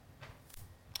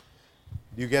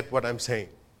 Do you get what I'm saying?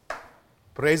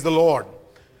 Praise the Lord.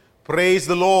 Praise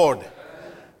the Lord.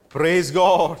 Praise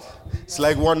God. It's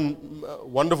like one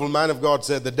wonderful man of God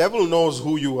said, the devil knows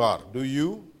who you are. Do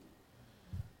you?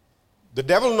 The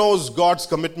devil knows God's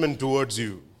commitment towards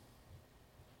you.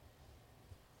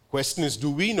 Question is,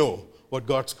 do we know what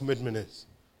God's commitment is.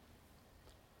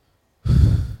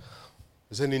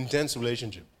 It's an intense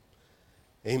relationship.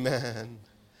 Amen.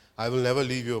 I will never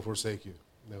leave you or forsake you.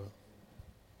 Never.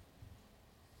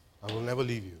 I will never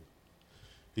leave you.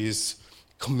 He is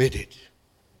committed.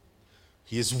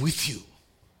 He is with you.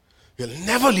 He'll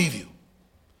never leave you.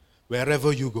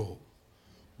 Wherever you go.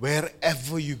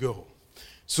 Wherever you go.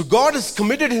 So God has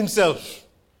committed himself.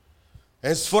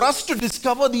 And it's for us to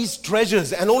discover these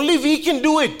treasures. And only we can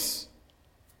do it.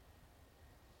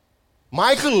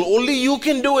 Michael, only you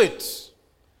can do it.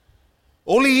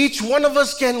 Only each one of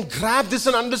us can grab this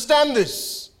and understand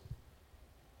this.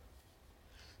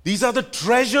 These are the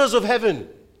treasures of heaven.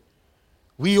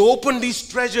 We open these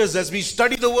treasures as we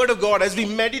study the Word of God, as we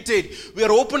meditate. We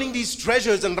are opening these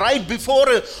treasures, and right before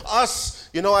us,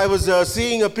 I was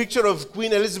seeing a picture of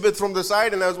Queen Elizabeth from the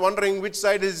side, and I was wondering which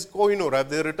side is Kohinoor. Have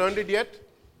they returned it yet?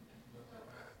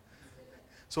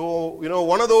 So,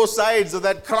 one of those sides of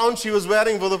that crown she was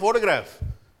wearing for the photograph.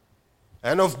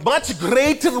 And of much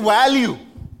greater value.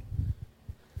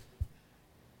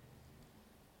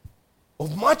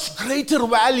 Of much greater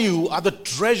value are the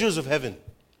treasures of heaven.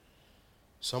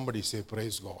 Somebody say,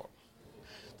 praise God.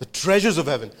 The treasures of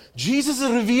heaven. Jesus is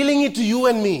revealing it to you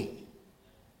and me.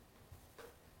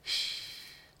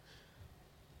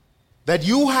 That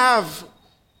you have,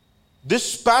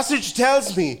 this passage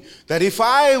tells me that if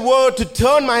I were to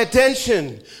turn my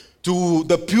attention to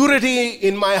the purity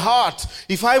in my heart,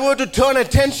 if I were to turn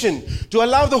attention to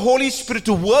allow the Holy Spirit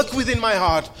to work within my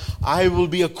heart, I will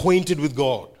be acquainted with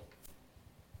God.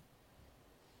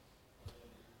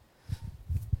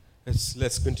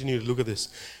 Let's continue to look at this.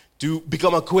 To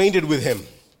become acquainted with Him.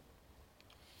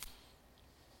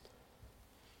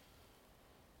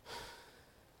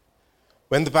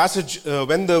 When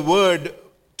the word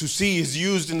to see is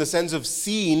used in the sense of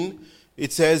seen,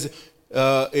 it says,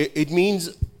 it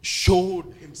means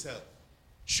showed himself.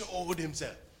 Showed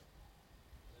himself.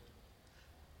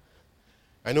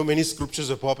 I know many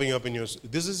scriptures are popping up in yours.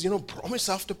 This is, promise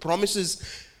after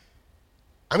promises.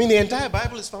 I mean, the entire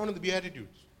Bible is found in the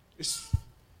Beatitudes.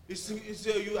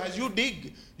 As you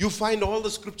dig, you find all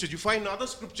the scriptures. You find other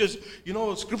scriptures,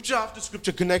 scripture after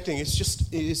scripture connecting.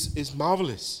 It's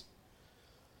marvelous.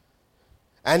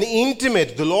 And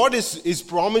intimate, the Lord is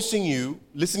promising you,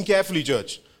 listen carefully,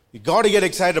 church. You got to get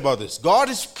excited about this. God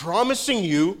is promising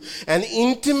you an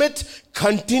intimate,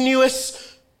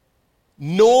 continuous,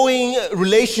 knowing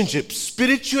relationship,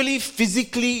 spiritually,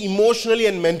 physically, emotionally,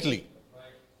 and mentally.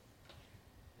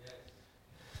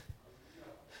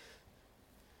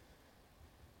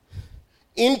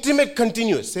 Intimate,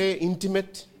 continuous. Say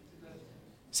intimate.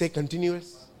 Say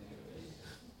continuous.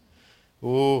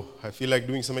 Oh, I feel like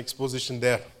doing some exposition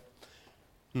there.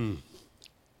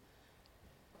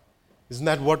 Isn't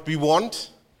that what we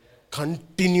want?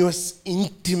 Continuous,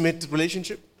 intimate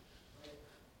relationship.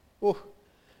 Oh,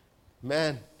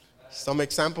 man. Some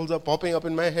examples are popping up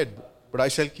in my head, but I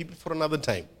shall keep it for another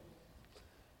time.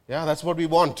 Yeah, that's what we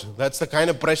want. That's the kind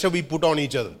of pressure we put on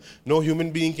each other. No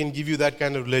human being can give you that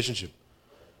kind of relationship.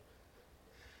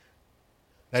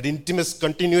 That intimate,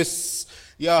 continuous,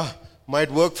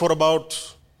 might work for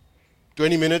about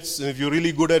 20 minutes. And if you're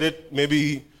really good at it,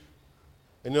 maybe,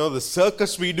 the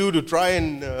circus we do to try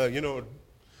and,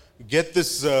 get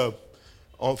this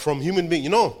from human beings.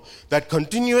 That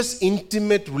continuous,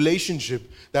 intimate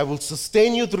relationship that will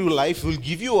sustain you through life, will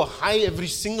give you a high every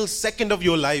single second of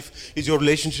your life, is your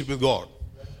relationship with God.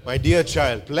 My dear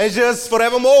child, pleasures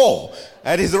forevermore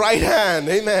at His right hand.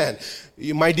 Amen.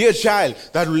 My dear child,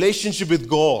 that relationship with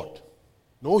God,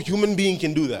 no human being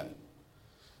can do that.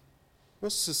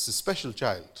 This is a special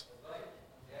child.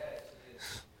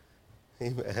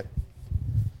 Amen.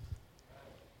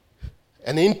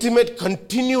 An intimate,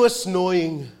 continuous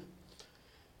knowing,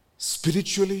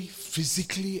 spiritually,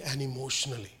 physically, and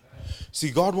emotionally. See,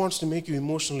 God wants to make you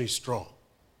emotionally strong.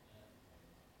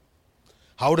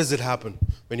 How does it happen?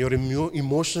 When you're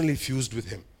emotionally fused with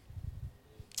Him.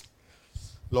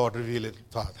 Lord, reveal it,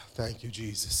 Father. Thank you,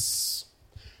 Jesus.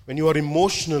 When you are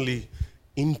emotionally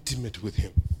intimate with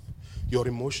Him, your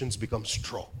emotions become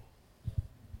strong.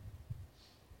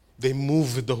 They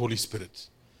move with the Holy Spirit.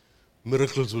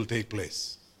 Miracles will take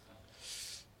place.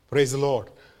 Praise the Lord.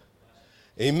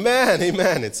 Amen,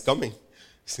 amen. It's coming.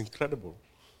 It's incredible.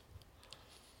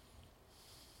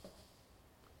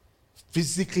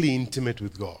 Physically intimate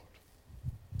with God.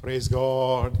 Praise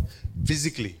God.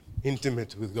 Physically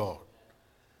intimate with God.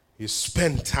 You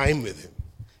spend time with Him.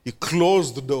 You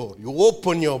close the door. You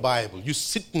open your Bible. You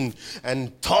sit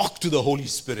and talk to the Holy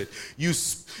Spirit. You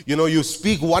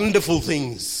speak wonderful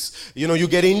things. You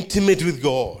get intimate with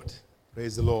God.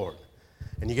 Praise the Lord.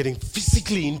 and you're getting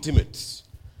physically intimate.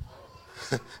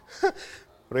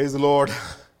 Praise the Lord.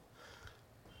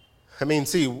 I mean,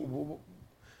 see,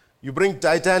 you bring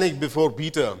Titanic before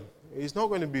Peter, he's not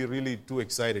going to be really too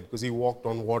excited because he walked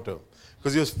on water,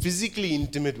 because he was physically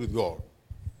intimate with God.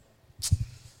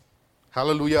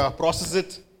 Hallelujah. Process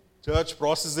it, church,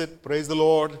 process it. Praise the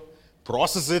Lord.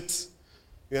 Process it.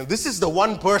 This is the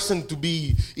one person to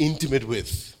be intimate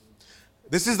with.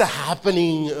 This is the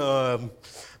happening,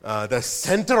 the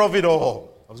center of it all.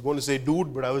 I was going to say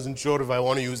dude, but I wasn't sure if I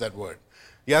want to use that word.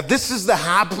 Yeah, this is the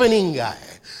happening guy.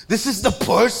 This is the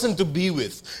person to be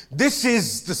with. This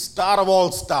is the star of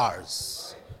all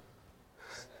stars.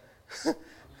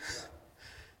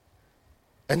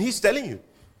 And he's telling you,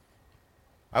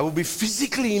 I will be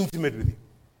physically intimate with you.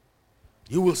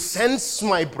 You will sense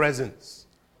my presence.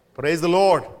 Praise the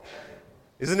Lord.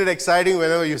 Isn't it exciting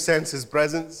whenever you sense his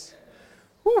presence?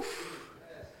 Whew.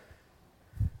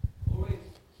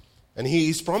 And he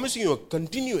is promising you a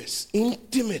continuous,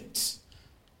 intimate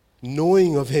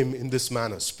knowing of him in this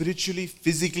manner, spiritually,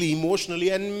 physically, emotionally,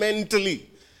 and mentally.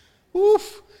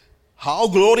 Oof. How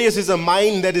glorious is a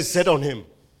mind that is set on him.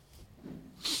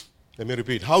 Let me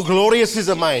repeat. How glorious is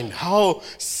a mind. How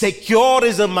secure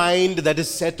is a mind that is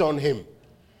set on him.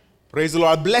 Praise the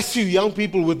Lord. I bless you young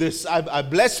people with this. I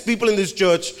bless people in this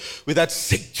church with that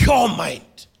secure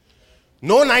mind.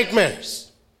 No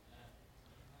nightmares.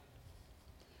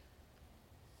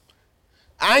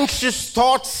 Anxious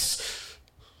thoughts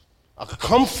are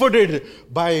comforted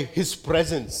by his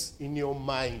presence in your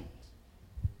mind.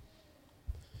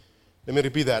 Let me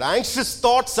repeat that. Anxious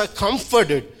thoughts are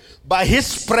comforted by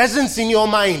his presence in your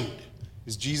mind.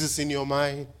 Is Jesus in your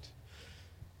mind?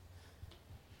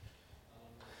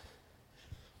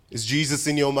 Is Jesus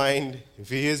in your mind? If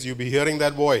he is, you'll be hearing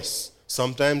that voice.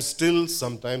 Sometimes still,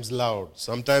 sometimes loud.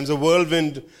 Sometimes a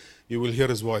whirlwind, you will hear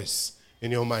his voice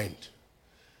in your mind.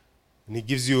 And he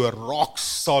gives you a rock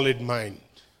solid mind.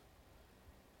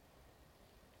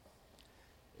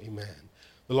 Amen.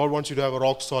 The Lord wants you to have a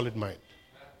rock solid mind.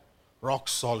 Rock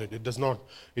solid. It does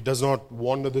not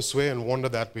wander this way and wander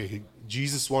that way.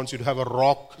 Jesus wants you to have a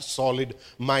rock solid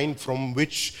mind from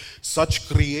which such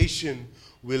creation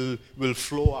will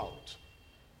flow out.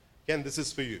 Again, this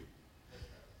is for you.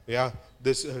 Yeah,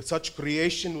 this such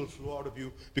creation will flow out of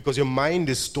you because your mind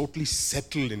is totally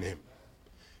settled in him.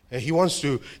 And he wants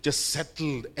to just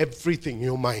settle everything in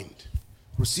your mind.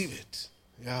 Receive it.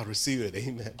 Yeah, receive it.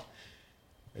 Amen.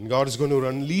 And God is going to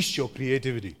unleash your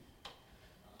creativity.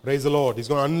 Praise the Lord. He's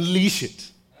going to unleash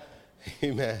it.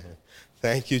 Amen.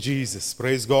 Thank you, Jesus.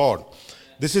 Praise God.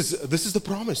 This is the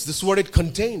promise. This is what it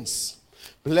contains.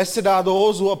 Blessed are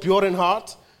those who are pure in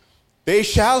heart. They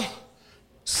shall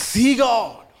see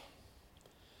God.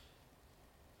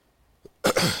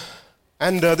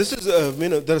 And this is,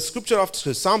 the scripture of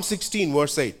Psalm 16,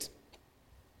 verse 8.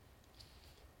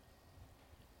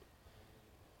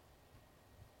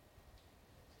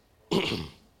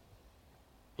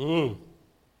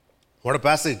 What a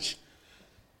passage.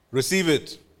 Receive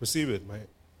it. Receive it, my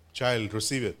child.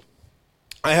 Receive it.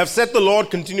 I have set the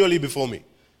Lord continually before me.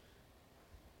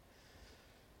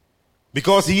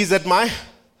 Because he is at my...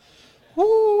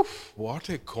 what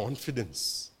a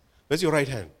confidence. Where's your right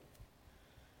hand?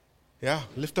 Yeah,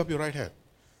 lift up your right hand.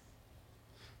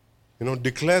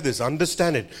 Declare this,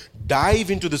 understand it. Dive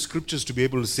into the scriptures to be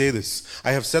able to say this.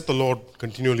 I have set the Lord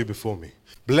continually before me.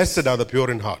 Blessed are the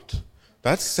pure in heart.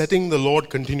 That's setting the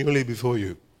Lord continually before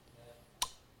you.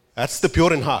 That's the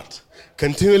pure in heart.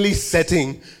 Continually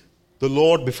setting the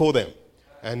Lord before them.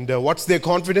 And what's their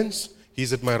confidence?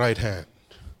 He's at my right hand.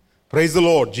 Praise the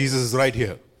Lord. Jesus is right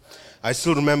here. I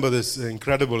still remember this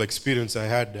incredible experience I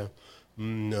had.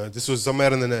 This was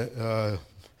somewhere in the,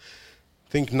 I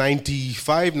think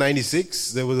 95,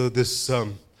 96. There was this,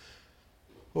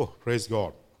 praise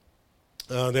God.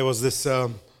 There was this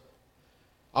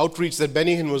outreach that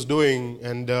Benny Hinn was doing,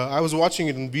 and I was watching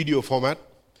it in video format.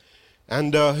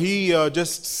 And he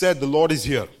just said, the Lord is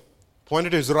here.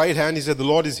 Pointed to his right hand, he said, the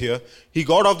Lord is here. He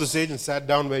got off the stage and sat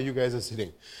down where you guys are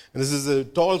sitting. And this is a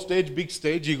tall stage, big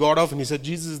stage. He got off and he said,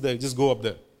 Jesus is there, just go up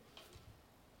there.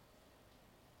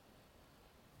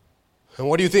 And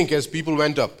what do you think as people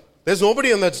went up? There's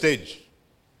nobody on that stage.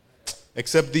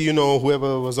 Except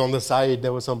whoever was on the side.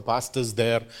 There were some pastors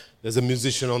there. There's a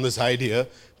musician on the side here.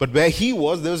 But where he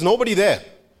was, there was nobody there.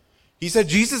 He said,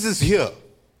 Jesus is here.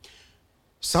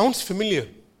 Sounds familiar.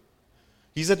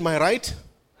 He's at my right.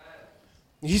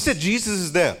 He said, Jesus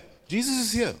is there. Jesus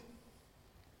is here.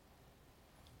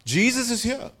 Jesus is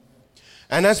here.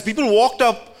 And as people walked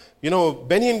up,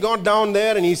 Benny got down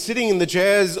there and he's sitting in the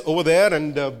chairs over there,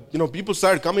 and people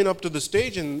started coming up to the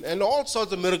stage, and all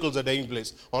sorts of miracles are taking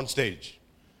place on stage.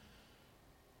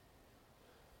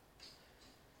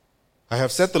 I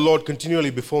have set the Lord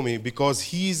continually before me, because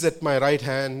He's at my right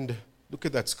hand. Look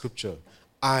at that scripture.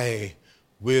 I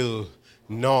will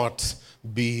not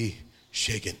be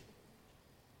shaken.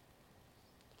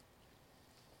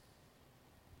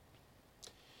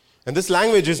 And this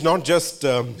language is not just,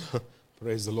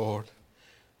 praise the Lord,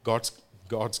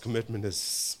 God's commitment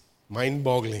is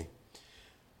mind-boggling.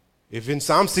 If in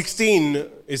Psalm 16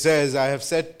 it says, I have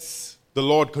set the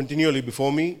Lord continually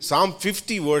before me, Psalm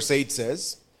 50 verse 8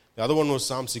 says, the other one was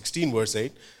Psalm 16 verse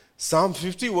 8, Psalm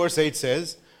 50 verse 8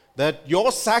 says that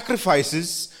your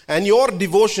sacrifices and your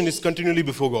devotion is continually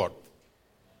before God.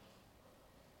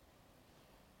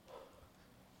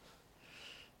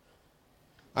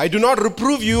 I do not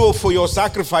reprove you for your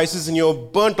sacrifices, and your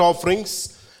burnt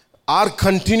offerings are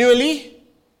continually.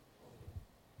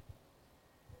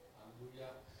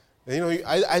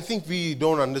 I think we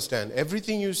don't understand.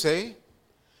 Everything you say,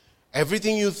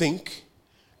 everything you think,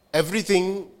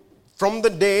 everything from the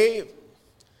day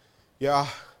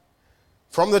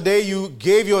you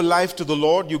gave your life to the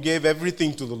Lord, you gave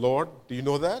everything to the Lord. Do you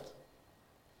know that?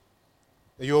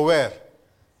 Are you aware?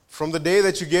 From the day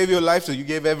that you gave your life to, you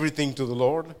gave everything to the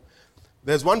Lord.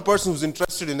 There's one person who's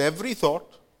interested in every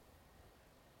thought,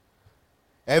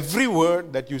 every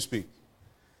word that you speak.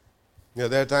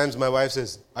 There are times my wife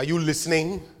says, are you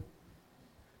listening?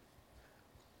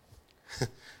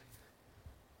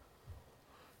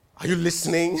 Are you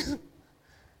listening?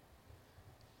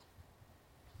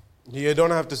 You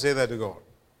don't have to say that to God.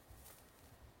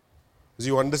 Because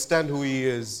you understand who He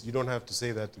is, you don't have to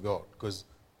say that to God. Because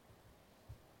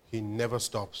He never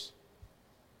stops.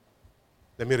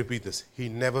 Let me repeat this. He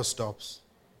never stops.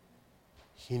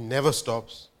 He never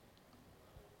stops.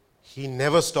 He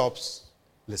never stops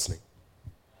listening.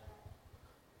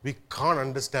 We can't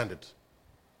understand it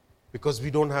because we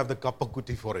don't have the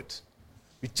kapakuti for it.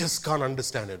 We just can't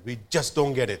understand it. We just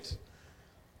don't get it.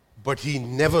 But He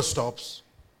never stops.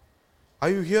 Are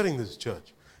you hearing this,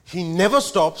 church? He never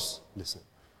stops listening.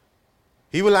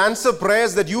 He will answer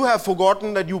prayers that you have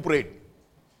forgotten that you prayed.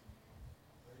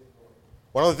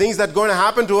 One of the things that's going to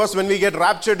happen to us when we get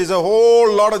raptured is a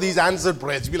whole lot of these answered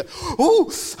prayers. You'll be like, ooh.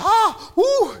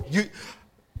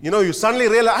 You suddenly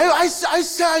realize,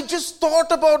 I just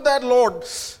thought about that, Lord.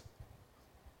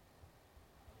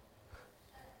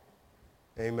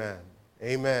 Amen.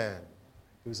 Amen.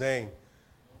 You're saying,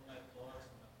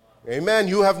 amen.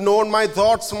 You have known my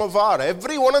thoughts from afar.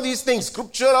 Every one of these things,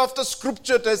 scripture after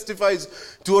scripture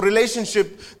testifies to a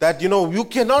relationship that, you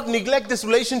cannot neglect this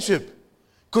relationship.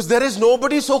 Because there is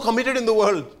nobody so committed in the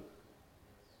world.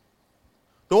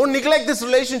 Don't neglect this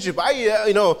relationship.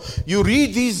 You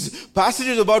read these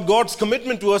passages about God's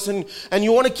commitment to us and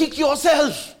you want to kick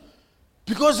yourself.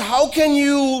 Because how can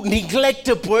you neglect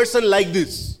a person like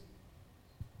this?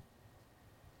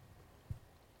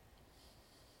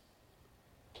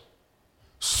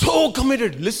 So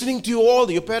committed, listening to you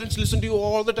all. Your parents listen to you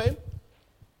all the time?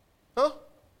 Huh?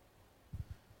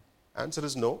 Answer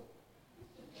is no.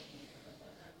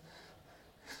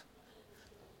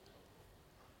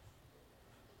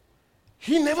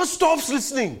 He never stops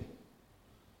listening.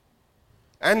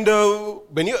 And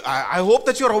I hope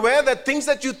that you're aware that things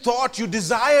that you thought, you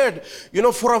desired,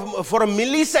 for a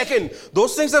millisecond,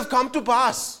 those things have come to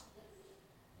pass.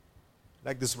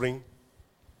 Like this ring.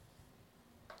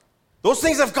 Those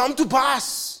things have come to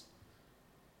pass.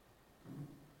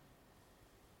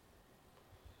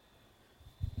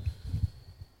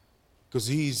 Because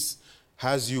He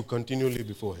has you continually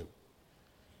before Him.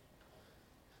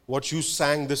 What you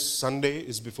sang this Sunday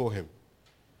is before Him.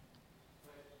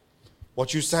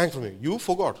 What you sang from Him, you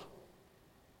forgot.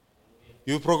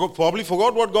 You probably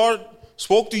forgot what God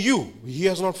spoke to you. He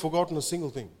has not forgotten a single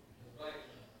thing.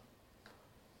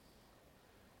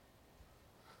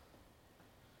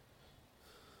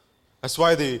 That's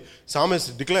why the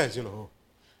psalmist declares,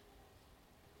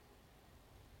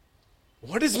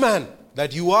 what is man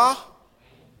that you are?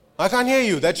 I can't hear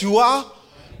you. That you are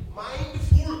mindful.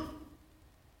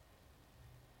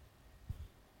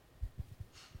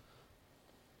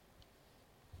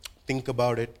 Think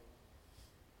about it.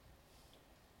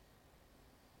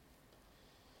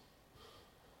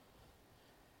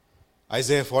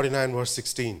 Isaiah 49 verse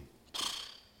 16. What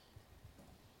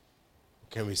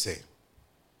can we say?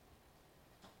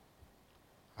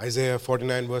 Isaiah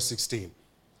 49 verse 16.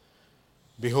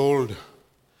 Behold,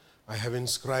 I have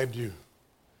inscribed you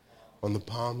on the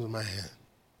palms of my hand.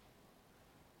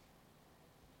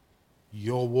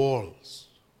 Your walls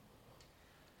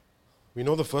We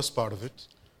know the first part of it.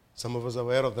 Some of us are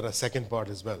aware of the second part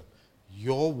as well.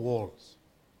 Your walls.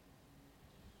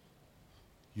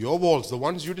 Your walls, the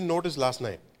ones you didn't notice last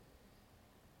night.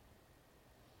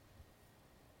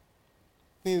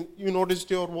 You noticed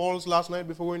your walls last night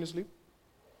before going to sleep?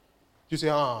 You say,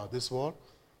 this wall,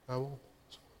 that wall.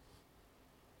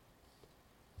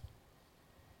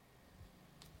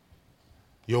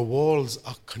 Your walls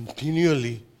are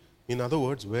continually, in other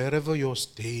words, wherever you're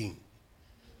staying.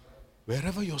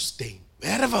 Wherever you're staying.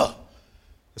 Wherever.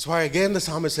 That's why again the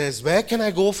psalmist says, where can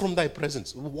I go from thy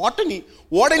presence? What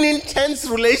an intense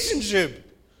relationship.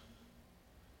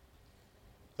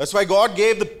 That's why God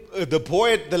gave the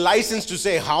poet the license to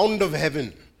say, hound of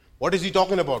heaven. What is he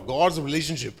talking about? God's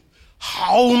relationship.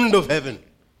 Hound of heaven.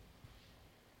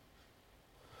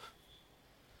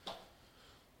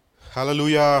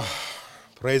 Hallelujah.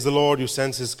 Praise the Lord. You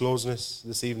sense his closeness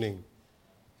this evening.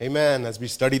 Amen. As we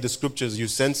study the scriptures, you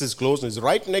sense his closeness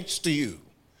right next to you.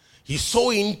 He's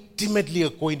so intimately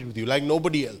acquainted with you like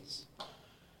nobody else.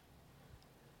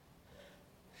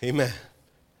 Amen.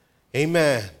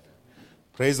 Amen.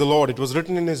 Praise the Lord. It was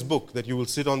written in his book that you will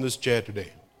sit on this chair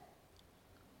today.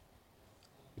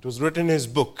 It was written in his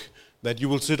book that you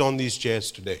will sit on these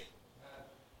chairs today.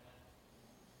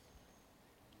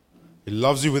 He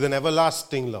loves you with an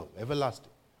everlasting love.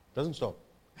 Everlasting. Doesn't stop.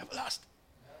 Everlasting.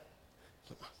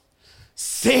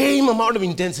 Same amount of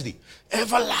intensity.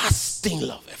 Everlasting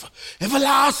love.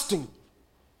 Everlasting.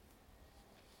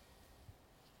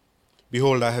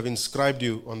 Behold, I have inscribed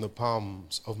you on the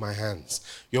palms of my hands.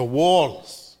 Your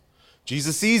walls.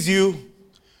 Jesus sees you.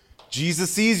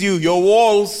 Jesus sees you. Your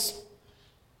walls.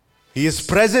 He is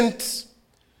present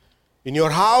in your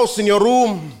house, in your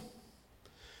room.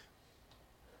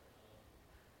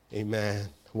 Amen.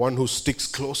 One who sticks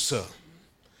closer.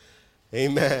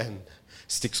 Amen.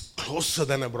 Sticks closer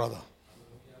than a brother.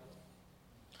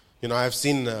 You know, I've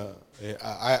seen, to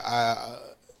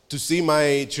see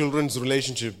my children's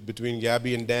relationship between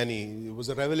Gabby and Danny, it was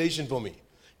a revelation for me.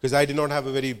 Because I did not have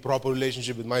a very proper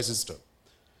relationship with my sister.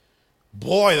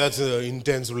 Boy, that's an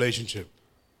intense relationship.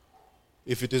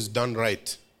 If it is done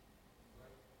right.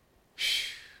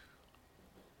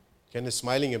 Ken is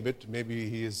smiling a bit. Maybe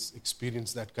he has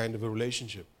experienced that kind of a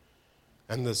relationship.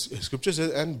 And the scripture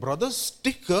says, and brothers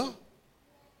stick.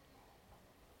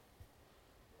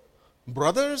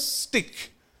 Brothers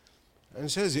stick. And it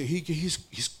says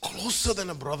he's closer than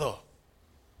a brother.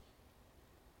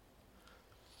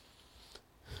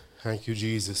 Thank you,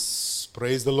 Jesus.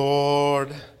 Praise the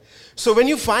Lord. So when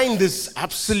you find this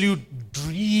absolute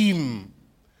dream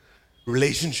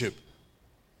relationship,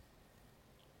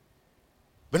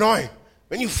 Benoy,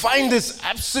 when you find this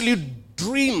absolute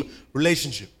dream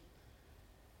relationship,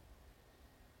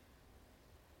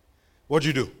 what do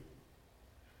you do?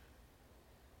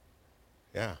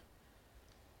 Yeah.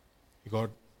 You got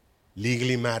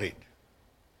legally married.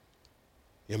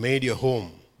 You made your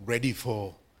home ready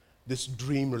for this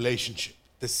dream relationship,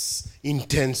 this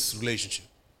intense relationship.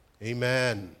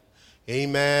 Amen.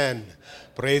 Amen.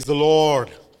 Praise the Lord.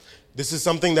 This is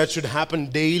something that should happen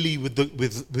daily with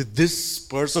this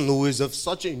person who is of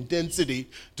such intensity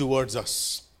towards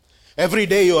us. Every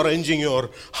day you're arranging your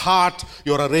heart,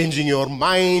 you're arranging your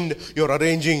mind, you're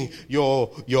arranging your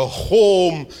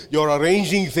home, you're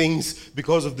arranging things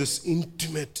because of this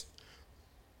intimate,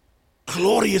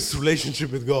 glorious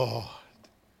relationship with God.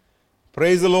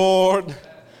 Praise the Lord.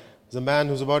 There's a man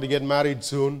who's about to get married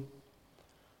soon.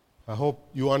 I hope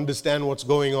you understand what's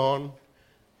going on.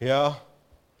 Yeah.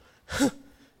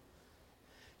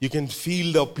 You can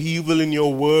feel the upheaval in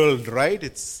your world, right?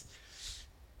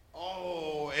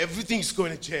 Everything's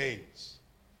going to change.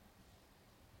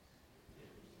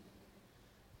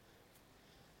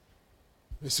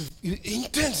 It's an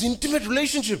intense, intimate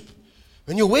relationship.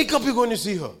 When you wake up, you're going to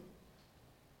see her.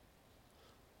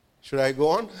 Should I go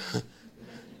on?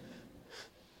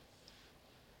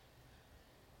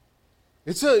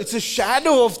 It's a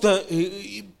shadow of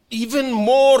the even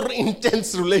more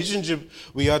intense relationship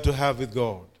we are to have with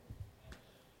God.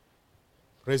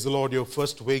 Praise the Lord, your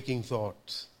first waking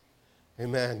thought.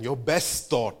 Amen. Your best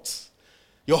thought.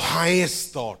 Your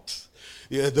highest thought.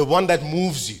 The one that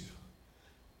moves you.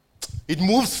 It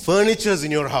moves furnitures in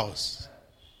your house.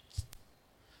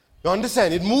 You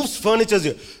understand? It moves furnitures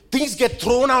here. Things get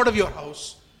thrown out of your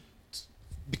house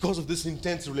because of this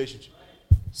intense relationship.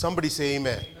 Somebody say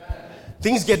amen. Amen.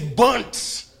 Things get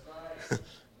burnt.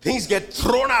 Things get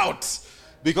thrown out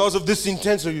because of this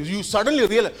intense relationship. You suddenly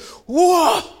realize,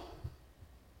 whoa!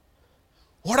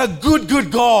 What a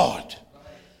good God.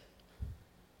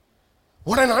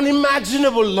 What an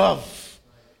unimaginable love.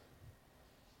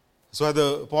 That's why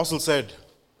the apostle said,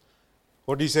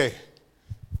 What do you say?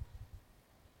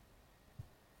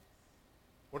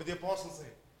 What did the apostle say?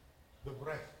 The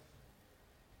breath.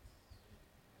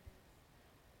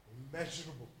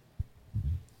 Immeasurable.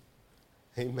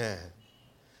 Amen.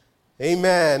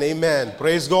 Amen. Amen.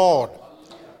 Praise God.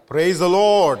 Praise the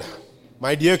Lord.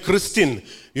 My dear Christian,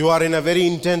 you are in a very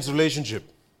intense relationship.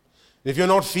 If you're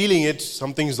not feeling it,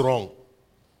 something is wrong.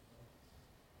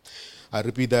 I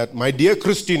repeat that. My dear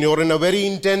Christian, you're in a very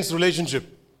intense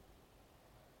relationship.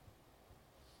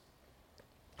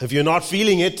 If you're not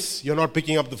feeling it, you're not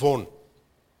picking up the phone.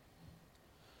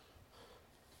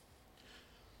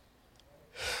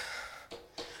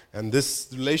 And this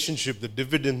relationship, the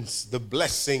dividends, the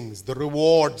blessings, the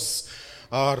rewards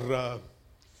are,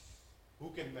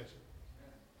 who can measure?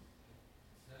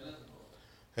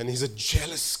 And He's a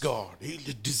jealous God. He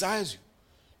desires you.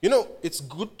 You know, it's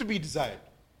good to be desired.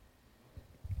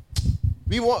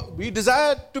 We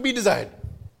desire to be desired.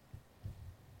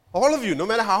 All of you, no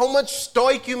matter how much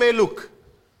stoic you may look.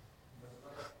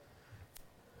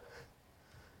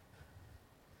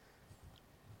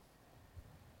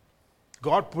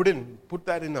 God put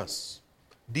that in us.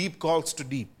 Deep calls to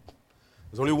deep.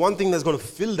 There's only one thing that's going to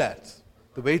fill that,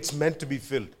 the way it's meant to be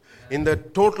filled. In the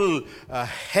total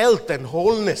health and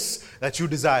wholeness that you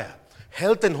desire.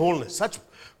 Health and wholeness, such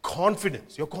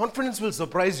confidence. Your confidence will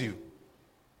surprise you.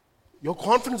 Your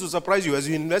confidence will surprise you as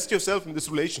you invest yourself in this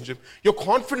relationship. Your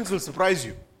confidence will surprise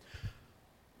you.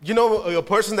 You know, a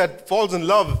person that falls in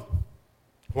love,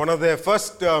 one of their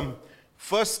first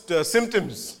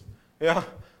symptoms, one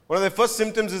of their first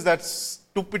symptoms is that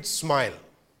stupid smile.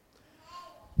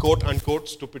 Quote unquote,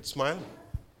 stupid smile.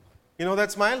 You know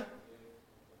that smile?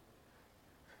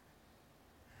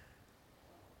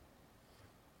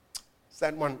 It's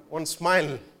that one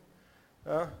smile.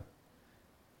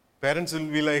 Parents will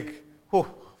be like, oh,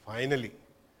 finally.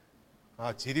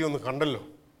 Chiri on the kandallo.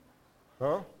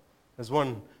 There's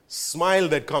one smile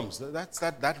that comes.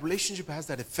 That relationship has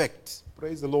that effect.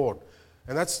 Praise the Lord.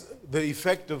 And that's the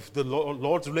effect of the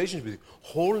Lord's relationship with you.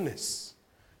 Wholeness.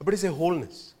 Everybody say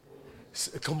wholeness.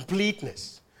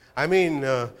 Completeness. I mean,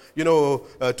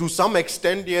 to some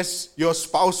extent, yes, your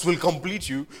spouse will complete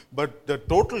you, but the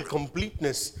total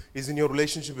completeness is in your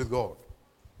relationship with God.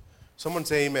 Someone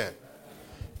say amen.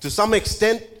 To some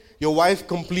extent, your wife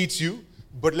completes you,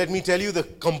 but let me tell you, the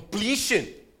completion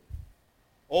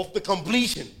of the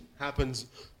completion happens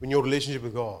in your relationship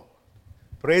with God.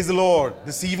 Praise the Lord.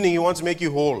 This evening, He wants to make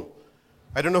you whole.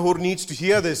 I don't know who needs to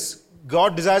hear this.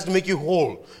 God desires to make you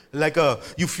whole, like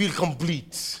you feel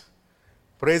complete.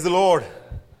 Praise the Lord.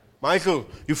 Michael,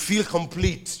 you feel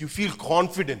complete. You feel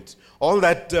confident. All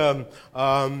that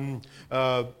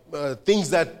things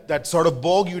that sort of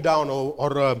bog you down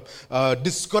or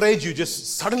discourage you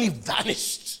just suddenly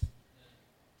vanished.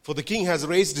 For the King has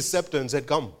raised His scepter and said,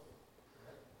 come.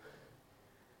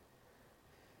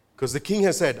 Because the King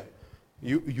has said,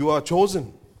 you are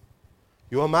chosen.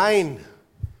 You are mine.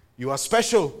 You are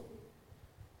special.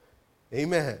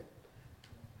 Amen.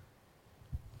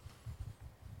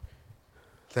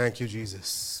 Thank you,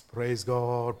 Jesus. Praise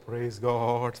God. Praise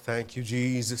God. Thank you,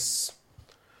 Jesus.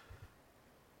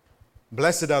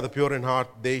 Blessed are the pure in heart,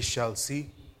 they shall see.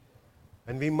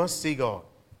 And we must see God.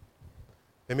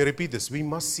 Let me repeat this. We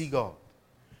must see God.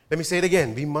 Let me say it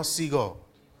again. We must see God.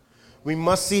 We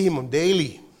must see Him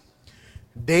daily.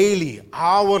 Daily,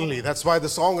 hourly. That's why the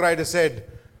songwriter said,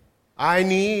 I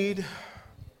need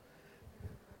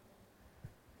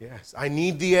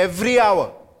thee every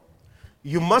hour.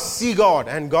 You must see God,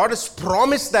 and God has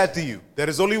promised that to you. There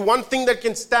is only one thing that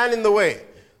can stand in the way,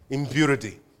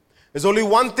 impurity. There's only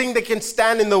one thing that can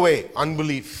stand in the way,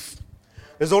 unbelief.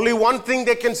 There's only one thing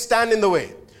that can stand in the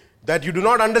way, that you do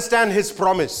not understand His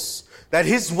promise, that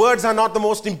His words are not the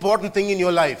most important thing in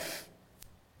your life.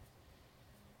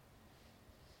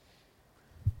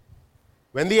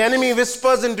 When the enemy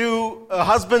whispers into a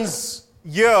husband's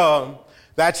ear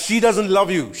that she doesn't love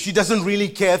you, she doesn't really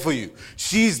care for you,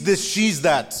 she's this, she's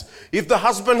that. If the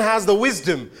husband has the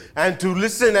wisdom and to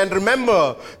listen and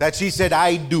remember that she said,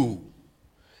 I do.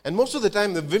 And most of the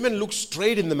time, the women look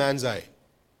straight in the man's eye.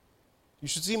 You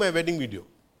should see my wedding video.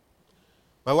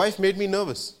 My wife made me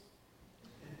nervous.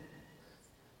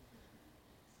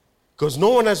 Because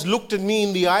no one has looked at me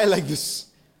in the eye like this.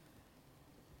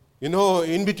 You know,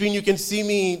 in between you can see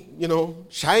me,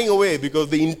 shying away because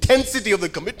of the intensity of the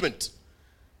commitment.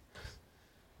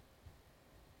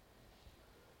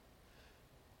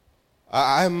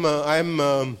 I'm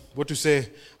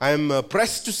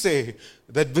pressed to say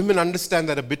that women understand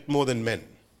that a bit more than men.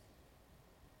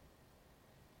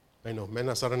 I know, men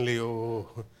are suddenly,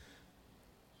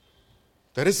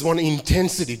 there is one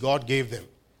intensity God gave them.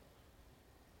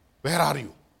 Where are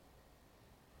you?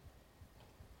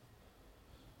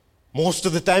 Most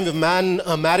of the time, if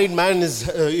a married man is,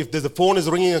 if the phone is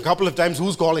ringing a couple of times,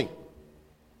 who's calling?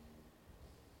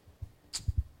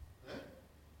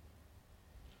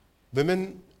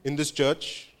 Women in this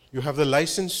church, you have the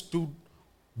license to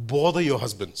bother your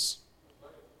husbands.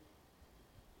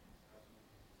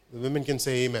 The women can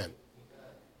say amen.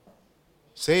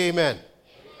 Say amen.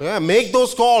 Yeah, make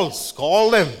those calls.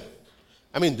 Call them.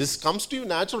 I mean, this comes to you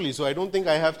naturally, so I don't think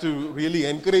I have to really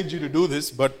encourage you to do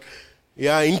this, but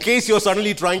yeah, in case you're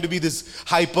suddenly trying to be this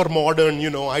hyper-modern,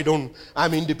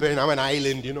 I'm independent, I'm an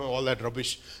island, all that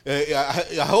rubbish.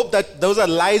 I hope that those are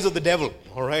lies of the devil,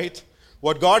 all right?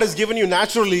 What God has given you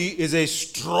naturally is a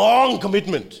strong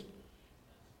commitment.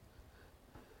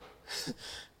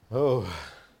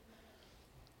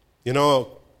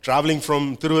 Traveling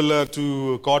from Tiruvalla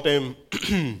to Kottayam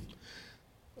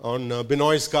on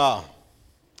Binoy's car.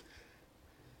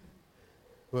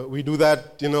 We do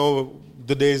that,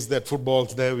 the days that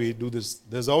football's there, we do this.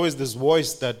 There's always this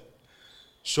voice that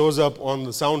shows up on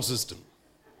the sound system.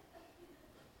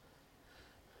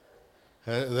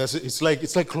 It's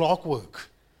like clockwork.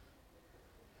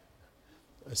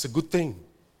 It's a good thing.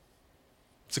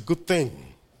 It's a good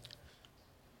thing.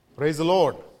 Praise the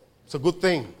Lord. It's a good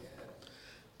thing.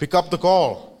 Pick up the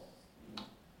call.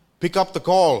 Pick up the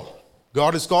call.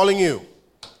 God is calling you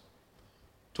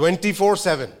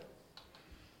 24/7.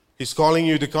 He's calling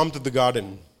you to come to the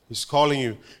garden. He's calling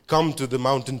you, come to the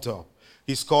mountaintop.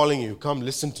 He's calling you, come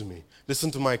listen to me. Listen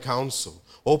to my counsel.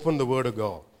 Open the Word of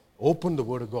God. Open the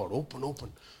Word of God.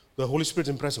 Open. The Holy Spirit's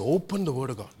impressive. Open the Word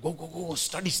of God. Go.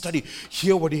 Study.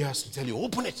 Hear what He has to tell you.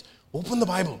 Open it. Open the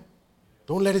Bible.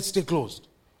 Don't let it stay closed.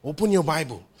 Open your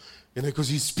Bible. Because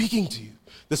He's speaking to you.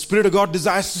 The Spirit of God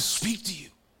desires to speak to you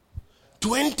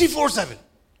 24/7.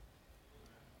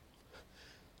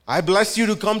 I bless you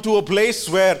to come to a place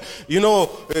where,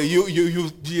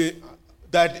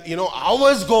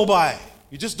 hours go by.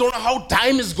 You just don't know how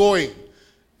time is going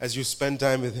as you spend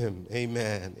time with Him.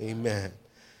 Amen.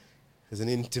 It's an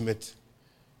intimate,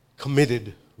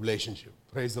 committed relationship.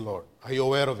 Praise the Lord. Are you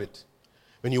aware of it?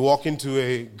 When you walk into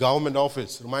a government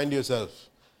office, remind yourself,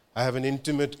 I have an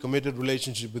intimate, committed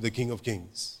relationship with the King of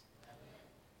Kings.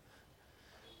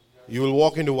 You will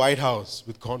walk into White House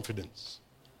with confidence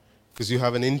because you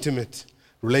have an intimate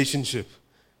relationship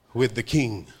with the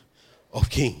King of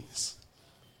Kings.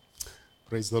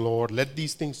 Praise the Lord. Let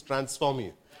these things transform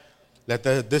you. Let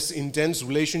this intense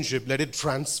relationship, let it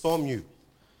transform you.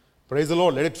 Praise the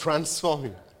Lord. Let it transform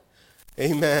you.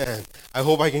 Amen. I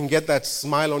hope I can get that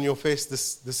smile on your face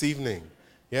this evening.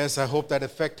 Yes, I hope that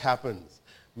effect happens.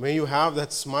 May you have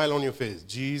that smile on your face.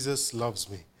 Jesus loves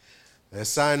me.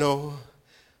 Yes, I know.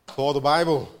 For the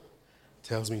Bible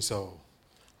tells me so.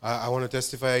 I want to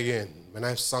testify again. When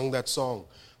I've sung that song,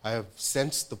 I have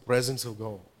sensed the presence of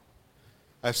God.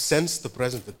 I've sensed the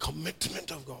presence, the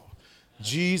commitment of God.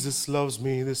 Jesus loves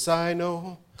me, this I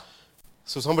know.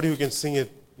 So somebody who can sing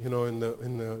it,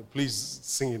 please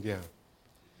sing it, yeah.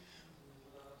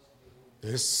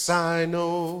 This I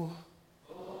know.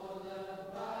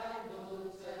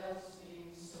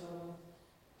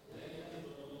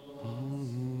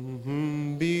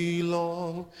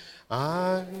 Belong.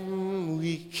 I'm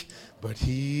weak, but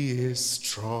He is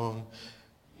strong.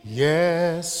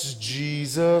 Yes,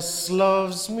 Jesus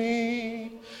loves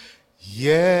me.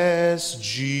 Yes,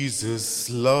 Jesus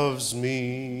loves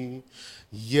me.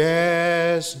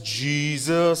 Yes,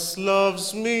 Jesus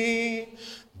loves me.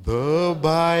 The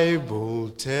Bible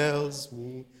tells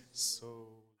me so.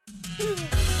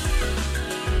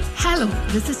 Hello,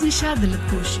 this is Nisha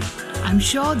Dilip. I'm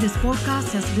sure this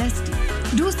podcast has blessed you.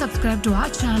 Do subscribe to our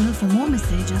channel for more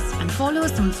messages and follow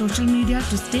us on social media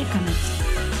to stay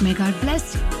connected. May God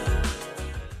bless you.